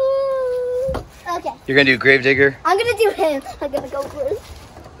 Okay. You're gonna do Gravedigger? I'm gonna do him. I'm gonna go first.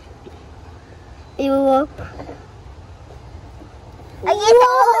 Ew. I guess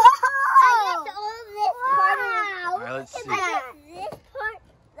all this part. All right, let's see. This part,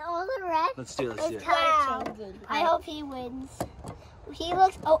 all the rest. Let's do it. I hope he wins. He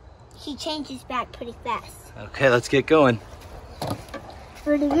looks. Oh, he changes back pretty fast. Okay, let's get going.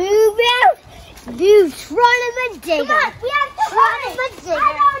 For the move out, do tournament digger. Come on, we have to Tournament digger. I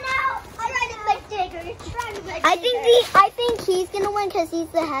don't know. Tournament digger. I think he's gonna win because he's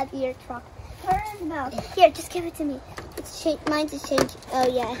the heavier truck. Here, just give it to me. Mine's is changing. Oh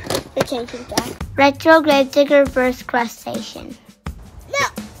yeah, they're changing back. Retro grave digger versus crustacean. No.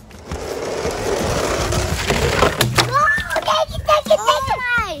 Take it.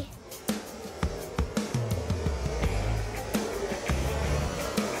 Hi.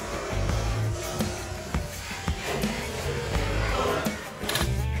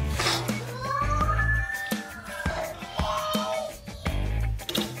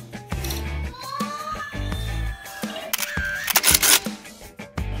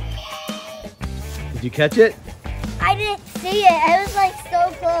 Did you catch it? I didn't see it. I was like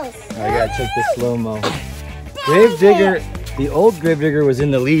so close. I gotta check the slow-mo. Grave digger, the old grave digger was in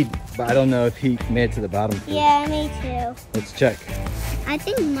the lead, but I don't know if he made it to the bottom first. Yeah, me too. Let's check. I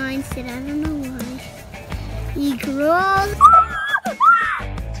think mine did. I don't know why. He grows.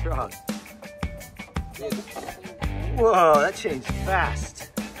 What's wrong? Whoa, that changed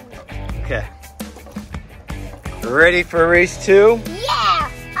fast. Okay. Ready for race 2? Yeah,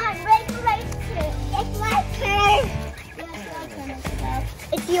 I'm ready for race 2. It's my turn.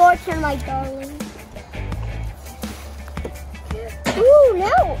 It's your turn, my darling. Ooh,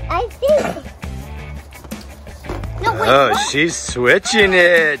 no, I think. No, wait, Oh, what? she's switching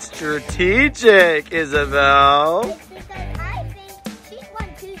it. Strategic, Isabel. It's because I think she's won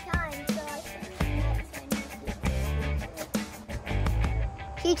 2 times, so I think next time.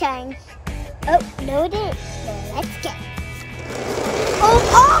 She changed. Oh, no, it is. So let's get. Oh,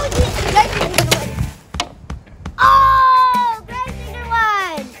 Greg Digger won. Oh, Greg Digger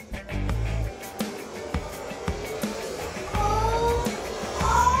won.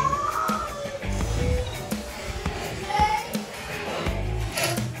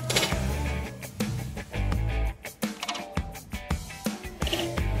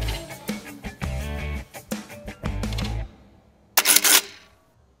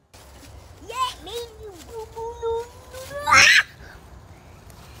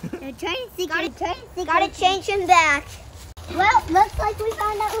 Gotta change him back. Well, looks like we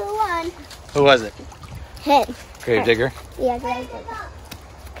found out who won. Who was it? Him. Grave digger. Yeah, Greg Digger.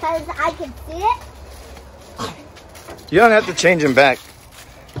 Because I can see it. You don't have to change him back.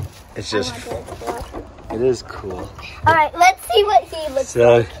 It's just, I want to it is cool. All right, let's see what he looks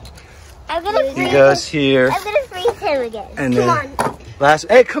So like. I'm gonna he freeze goes here. I'm gonna freeze him again. And Come then on. last,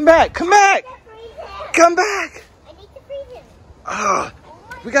 hey, come back, come back, Freeze him. come back. I need to freeze him. Oh,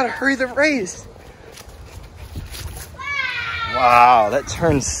 we gotta hurry the race. Wow, that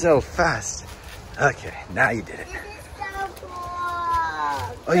turned so fast. Okay, now you did it. This is so cool.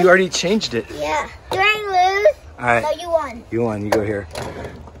 Oh, you already changed it. Yeah. Do I lose? All right, No, you won. you won, you go here.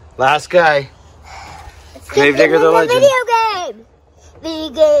 Last guy. Let's Grave get digger in the legend. Video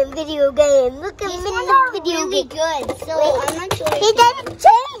game. Video game. Look at me in the video really game. Good. So I'm not sure. He didn't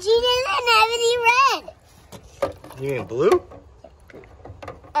change. He didn't have any red. You mean blue?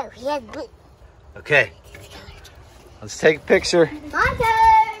 Oh, he has blue. Okay, let's take a picture. My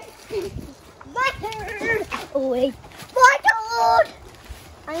turn. My turn. Oh wait. My turn.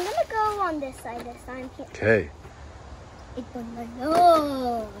 I'm gonna go on this side this time. Okay. It's on my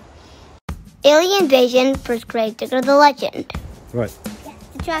nose. Alien Invasion versus Grave Digger the Legend. What?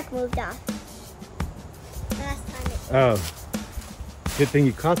 The track moved off. Last time it. Oh, good thing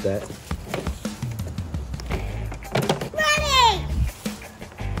you caught that. Ready!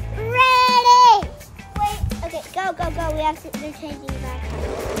 Ready! Wait, okay, go. We have to, they're changing back.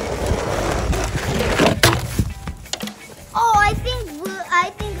 Oh, I think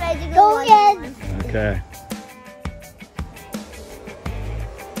Greg Digger won. Okay.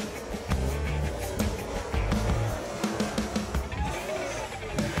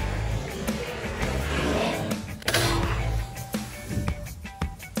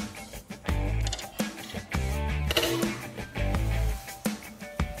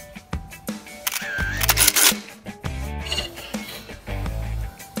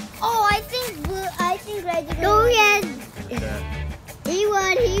 Oh, I think Greg Digger won. He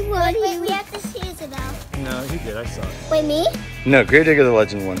won. Wait, we have to see Isabel. No, he did. I saw it. Wait, me? No, Grave Digger the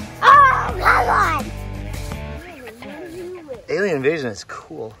Legend won. Oh, come on! Alien Invasion is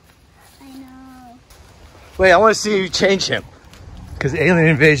cool. I know. Wait, I want to see you change him. Because Alien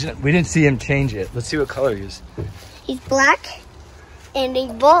Invasion, we didn't see him change it. Let's see what color he is. He's black and he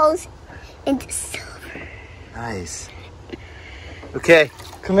balls into silver. Nice. Okay,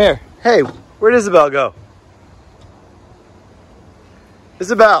 come here. Hey, where'd Isabel go?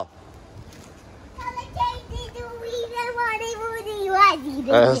 Isabel.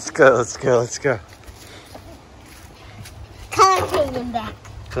 Let's go. Color changing back.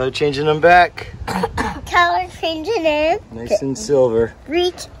 Color changing them back. Color changing in. Nice and silver.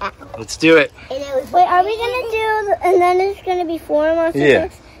 Reach out. Let's do it. Wait, are we gonna do, and then it's gonna be 4 more seconds? Yeah,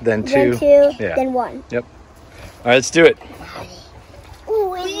 then 2. Then 2, yeah. then 1. Yep. All right, let's do it.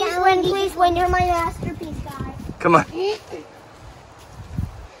 Ooh, please win. You're my masterpiece, guys. Come on. Wait.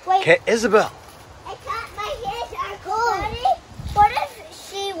 Okay, Isabel. I thought my hits are cool. Daddy, what if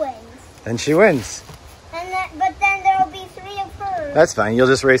she wins? Then she wins. But then there'll be 3 of hers. That's fine. You'll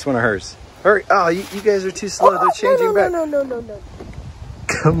just race one of hers. Hurry. Oh, you guys are too slow. They're changing back. No.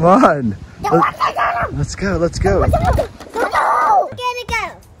 Come on. Let's go. Go. Get it,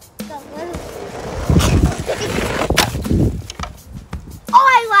 go. Oh,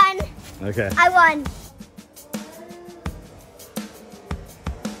 I won. Okay. I won.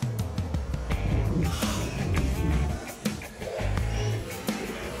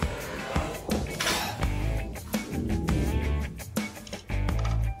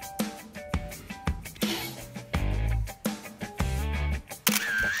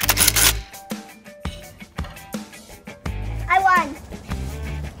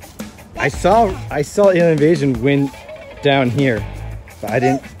 I saw Alien Invasion win down here, but I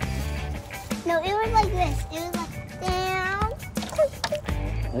didn't. No, it was like this. It was like down.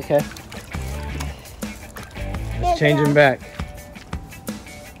 Okay. Let's change him back.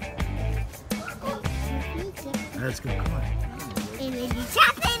 Let's go. Come on.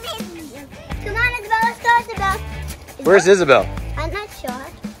 Come on, Isabel. Let's go, Isabel. Where's Isabel? I'm not sure.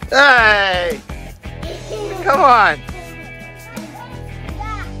 Hey! Come on.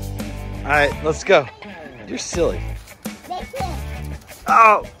 All right, let's go. You're silly.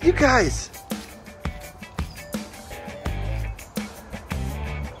 Oh, you guys.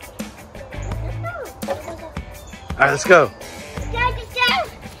 All right, let's go.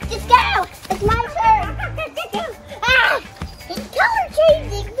 Just go. It's my turn. Ah, it's color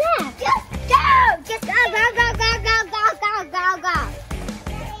changing back. Just go. Go.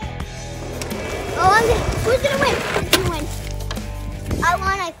 Oh, who's gonna win? Who's gonna win? I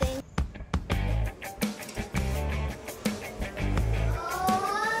won, I think.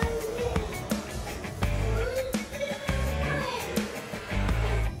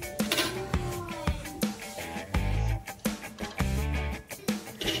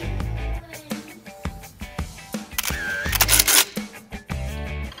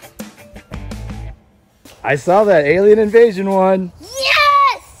 I saw that Alien Invasion one.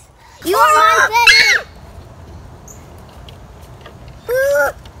 Yes! You are my baby!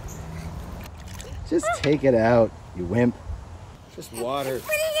 Just take it out, you wimp. Just water.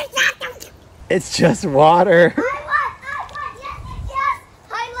 It's just water. I won! Yes!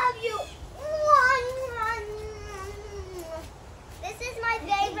 I love you! This is my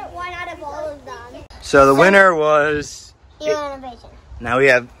favorite one out of all of them. So the winner was... Alien Invasion. Now we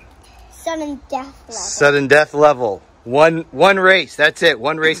have Sudden death level. sudden death level. One race, that's it.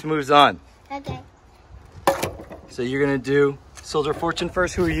 One race moves on. Okay. So you're gonna do Soldier of Fortune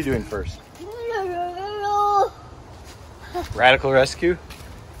first? Who are you doing first? Radical Rescue?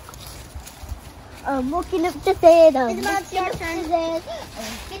 I'm walking up the stairs. It's about to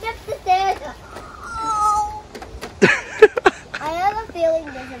get up the stairs. Oh. I have a feeling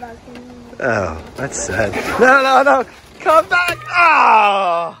this is about to be. Oh, that's sad. No. Come back.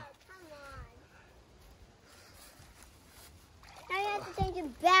 Oh. Now you have to change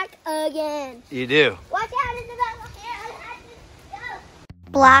it back again. You do. Watch out, Isabel.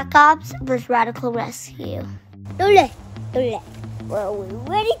 Black Ops vs. Radical Rescue. Dole. Well, we're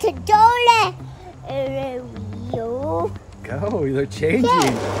ready to dole. Go, they're changing.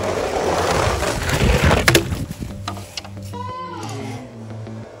 Yeah.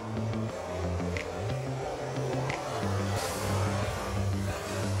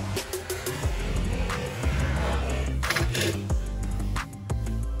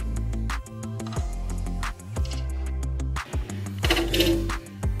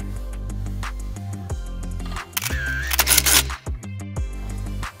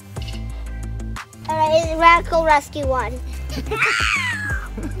 Alright, it's Radical Rescue 1.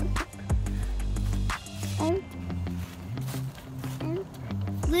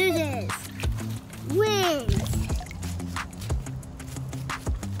 Loses. Wins.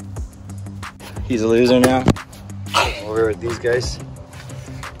 He's a loser now. Over with these guys.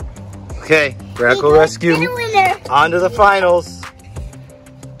 Okay, Radical Rescue. Winner. On to the finals.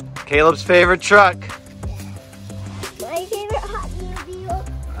 Caleb's favorite truck. My favorite Hot Wheel.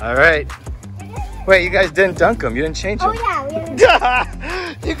 All right. Wait, you guys didn't dunk them. You didn't change them. Oh yeah, we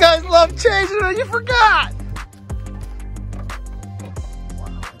have You guys love changing them. You forgot.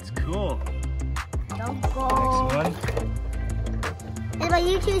 Wow, that's cool. Don't go. Next one. And when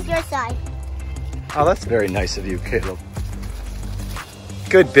you choose your side. Oh, that's very nice of you, Caleb.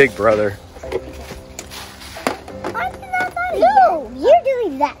 Good big brother. No, you're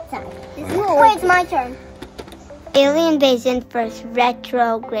doing that side. Wait, it's my turn. Alien Basin first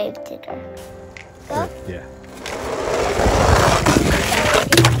retro gravedigger. Go. Yeah.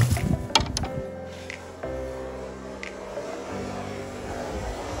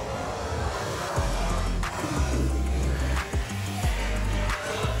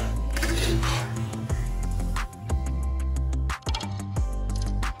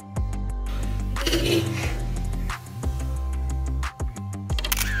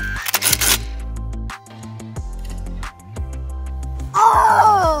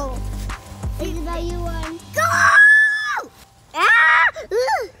 Oh! Think about you one. Go! Ah!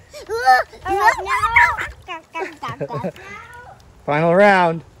 Alright, Final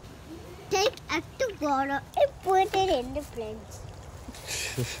round. take extra water and put it in the fridge.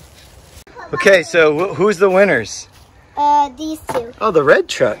 Okay, so who's the winners? These two. Oh, the red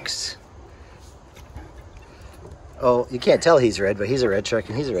trucks. Oh, you can't tell he's red, but he's a red truck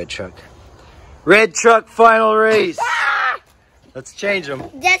and he's a red truck. Red truck final race. Let's change them.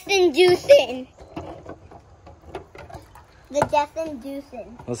 Death inducing. The death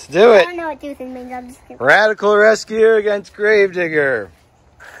inducing. Let's do I it. don't know what inducing means. I'm just kidding. Radical Rescue against Gravedigger.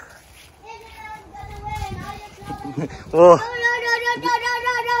 Well,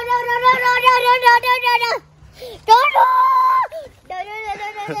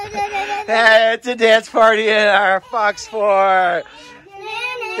 hey, it's a dance party in our Fox 4.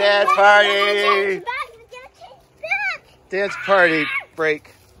 Dance party. Dance party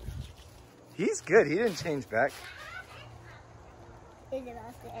break. He's good. He didn't change back.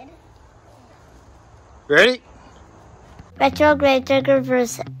 Ready? Retro Gravedigger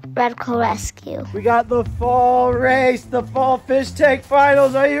versus Radical Rescue. We got the fall race, the fall fish tank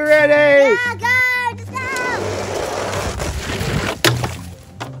finals. Are you ready? Yeah, go!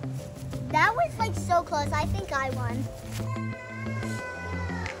 That was like so close. I think I won.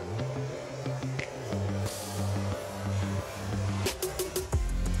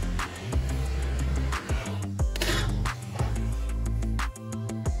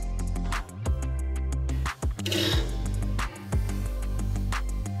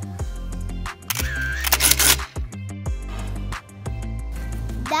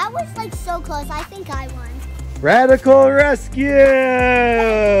 That was like so close. I think I won. Radical Rescue!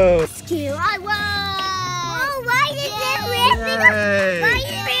 Rescue, I won! Oh, why did it rip me? Yay. Why did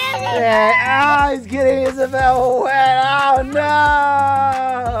it rip me? Hey, oh, he's getting Isabel wet. Oh,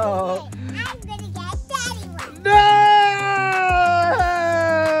 no! I'm gonna get daddy one. No!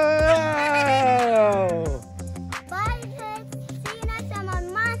 Bye, kids. See you next time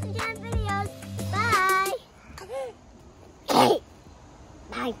on Monster Jam videos. Bye.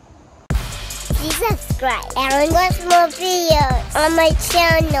 Bye. Please subscribe and watch more videos on my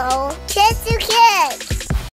channel. Kiss to kiss.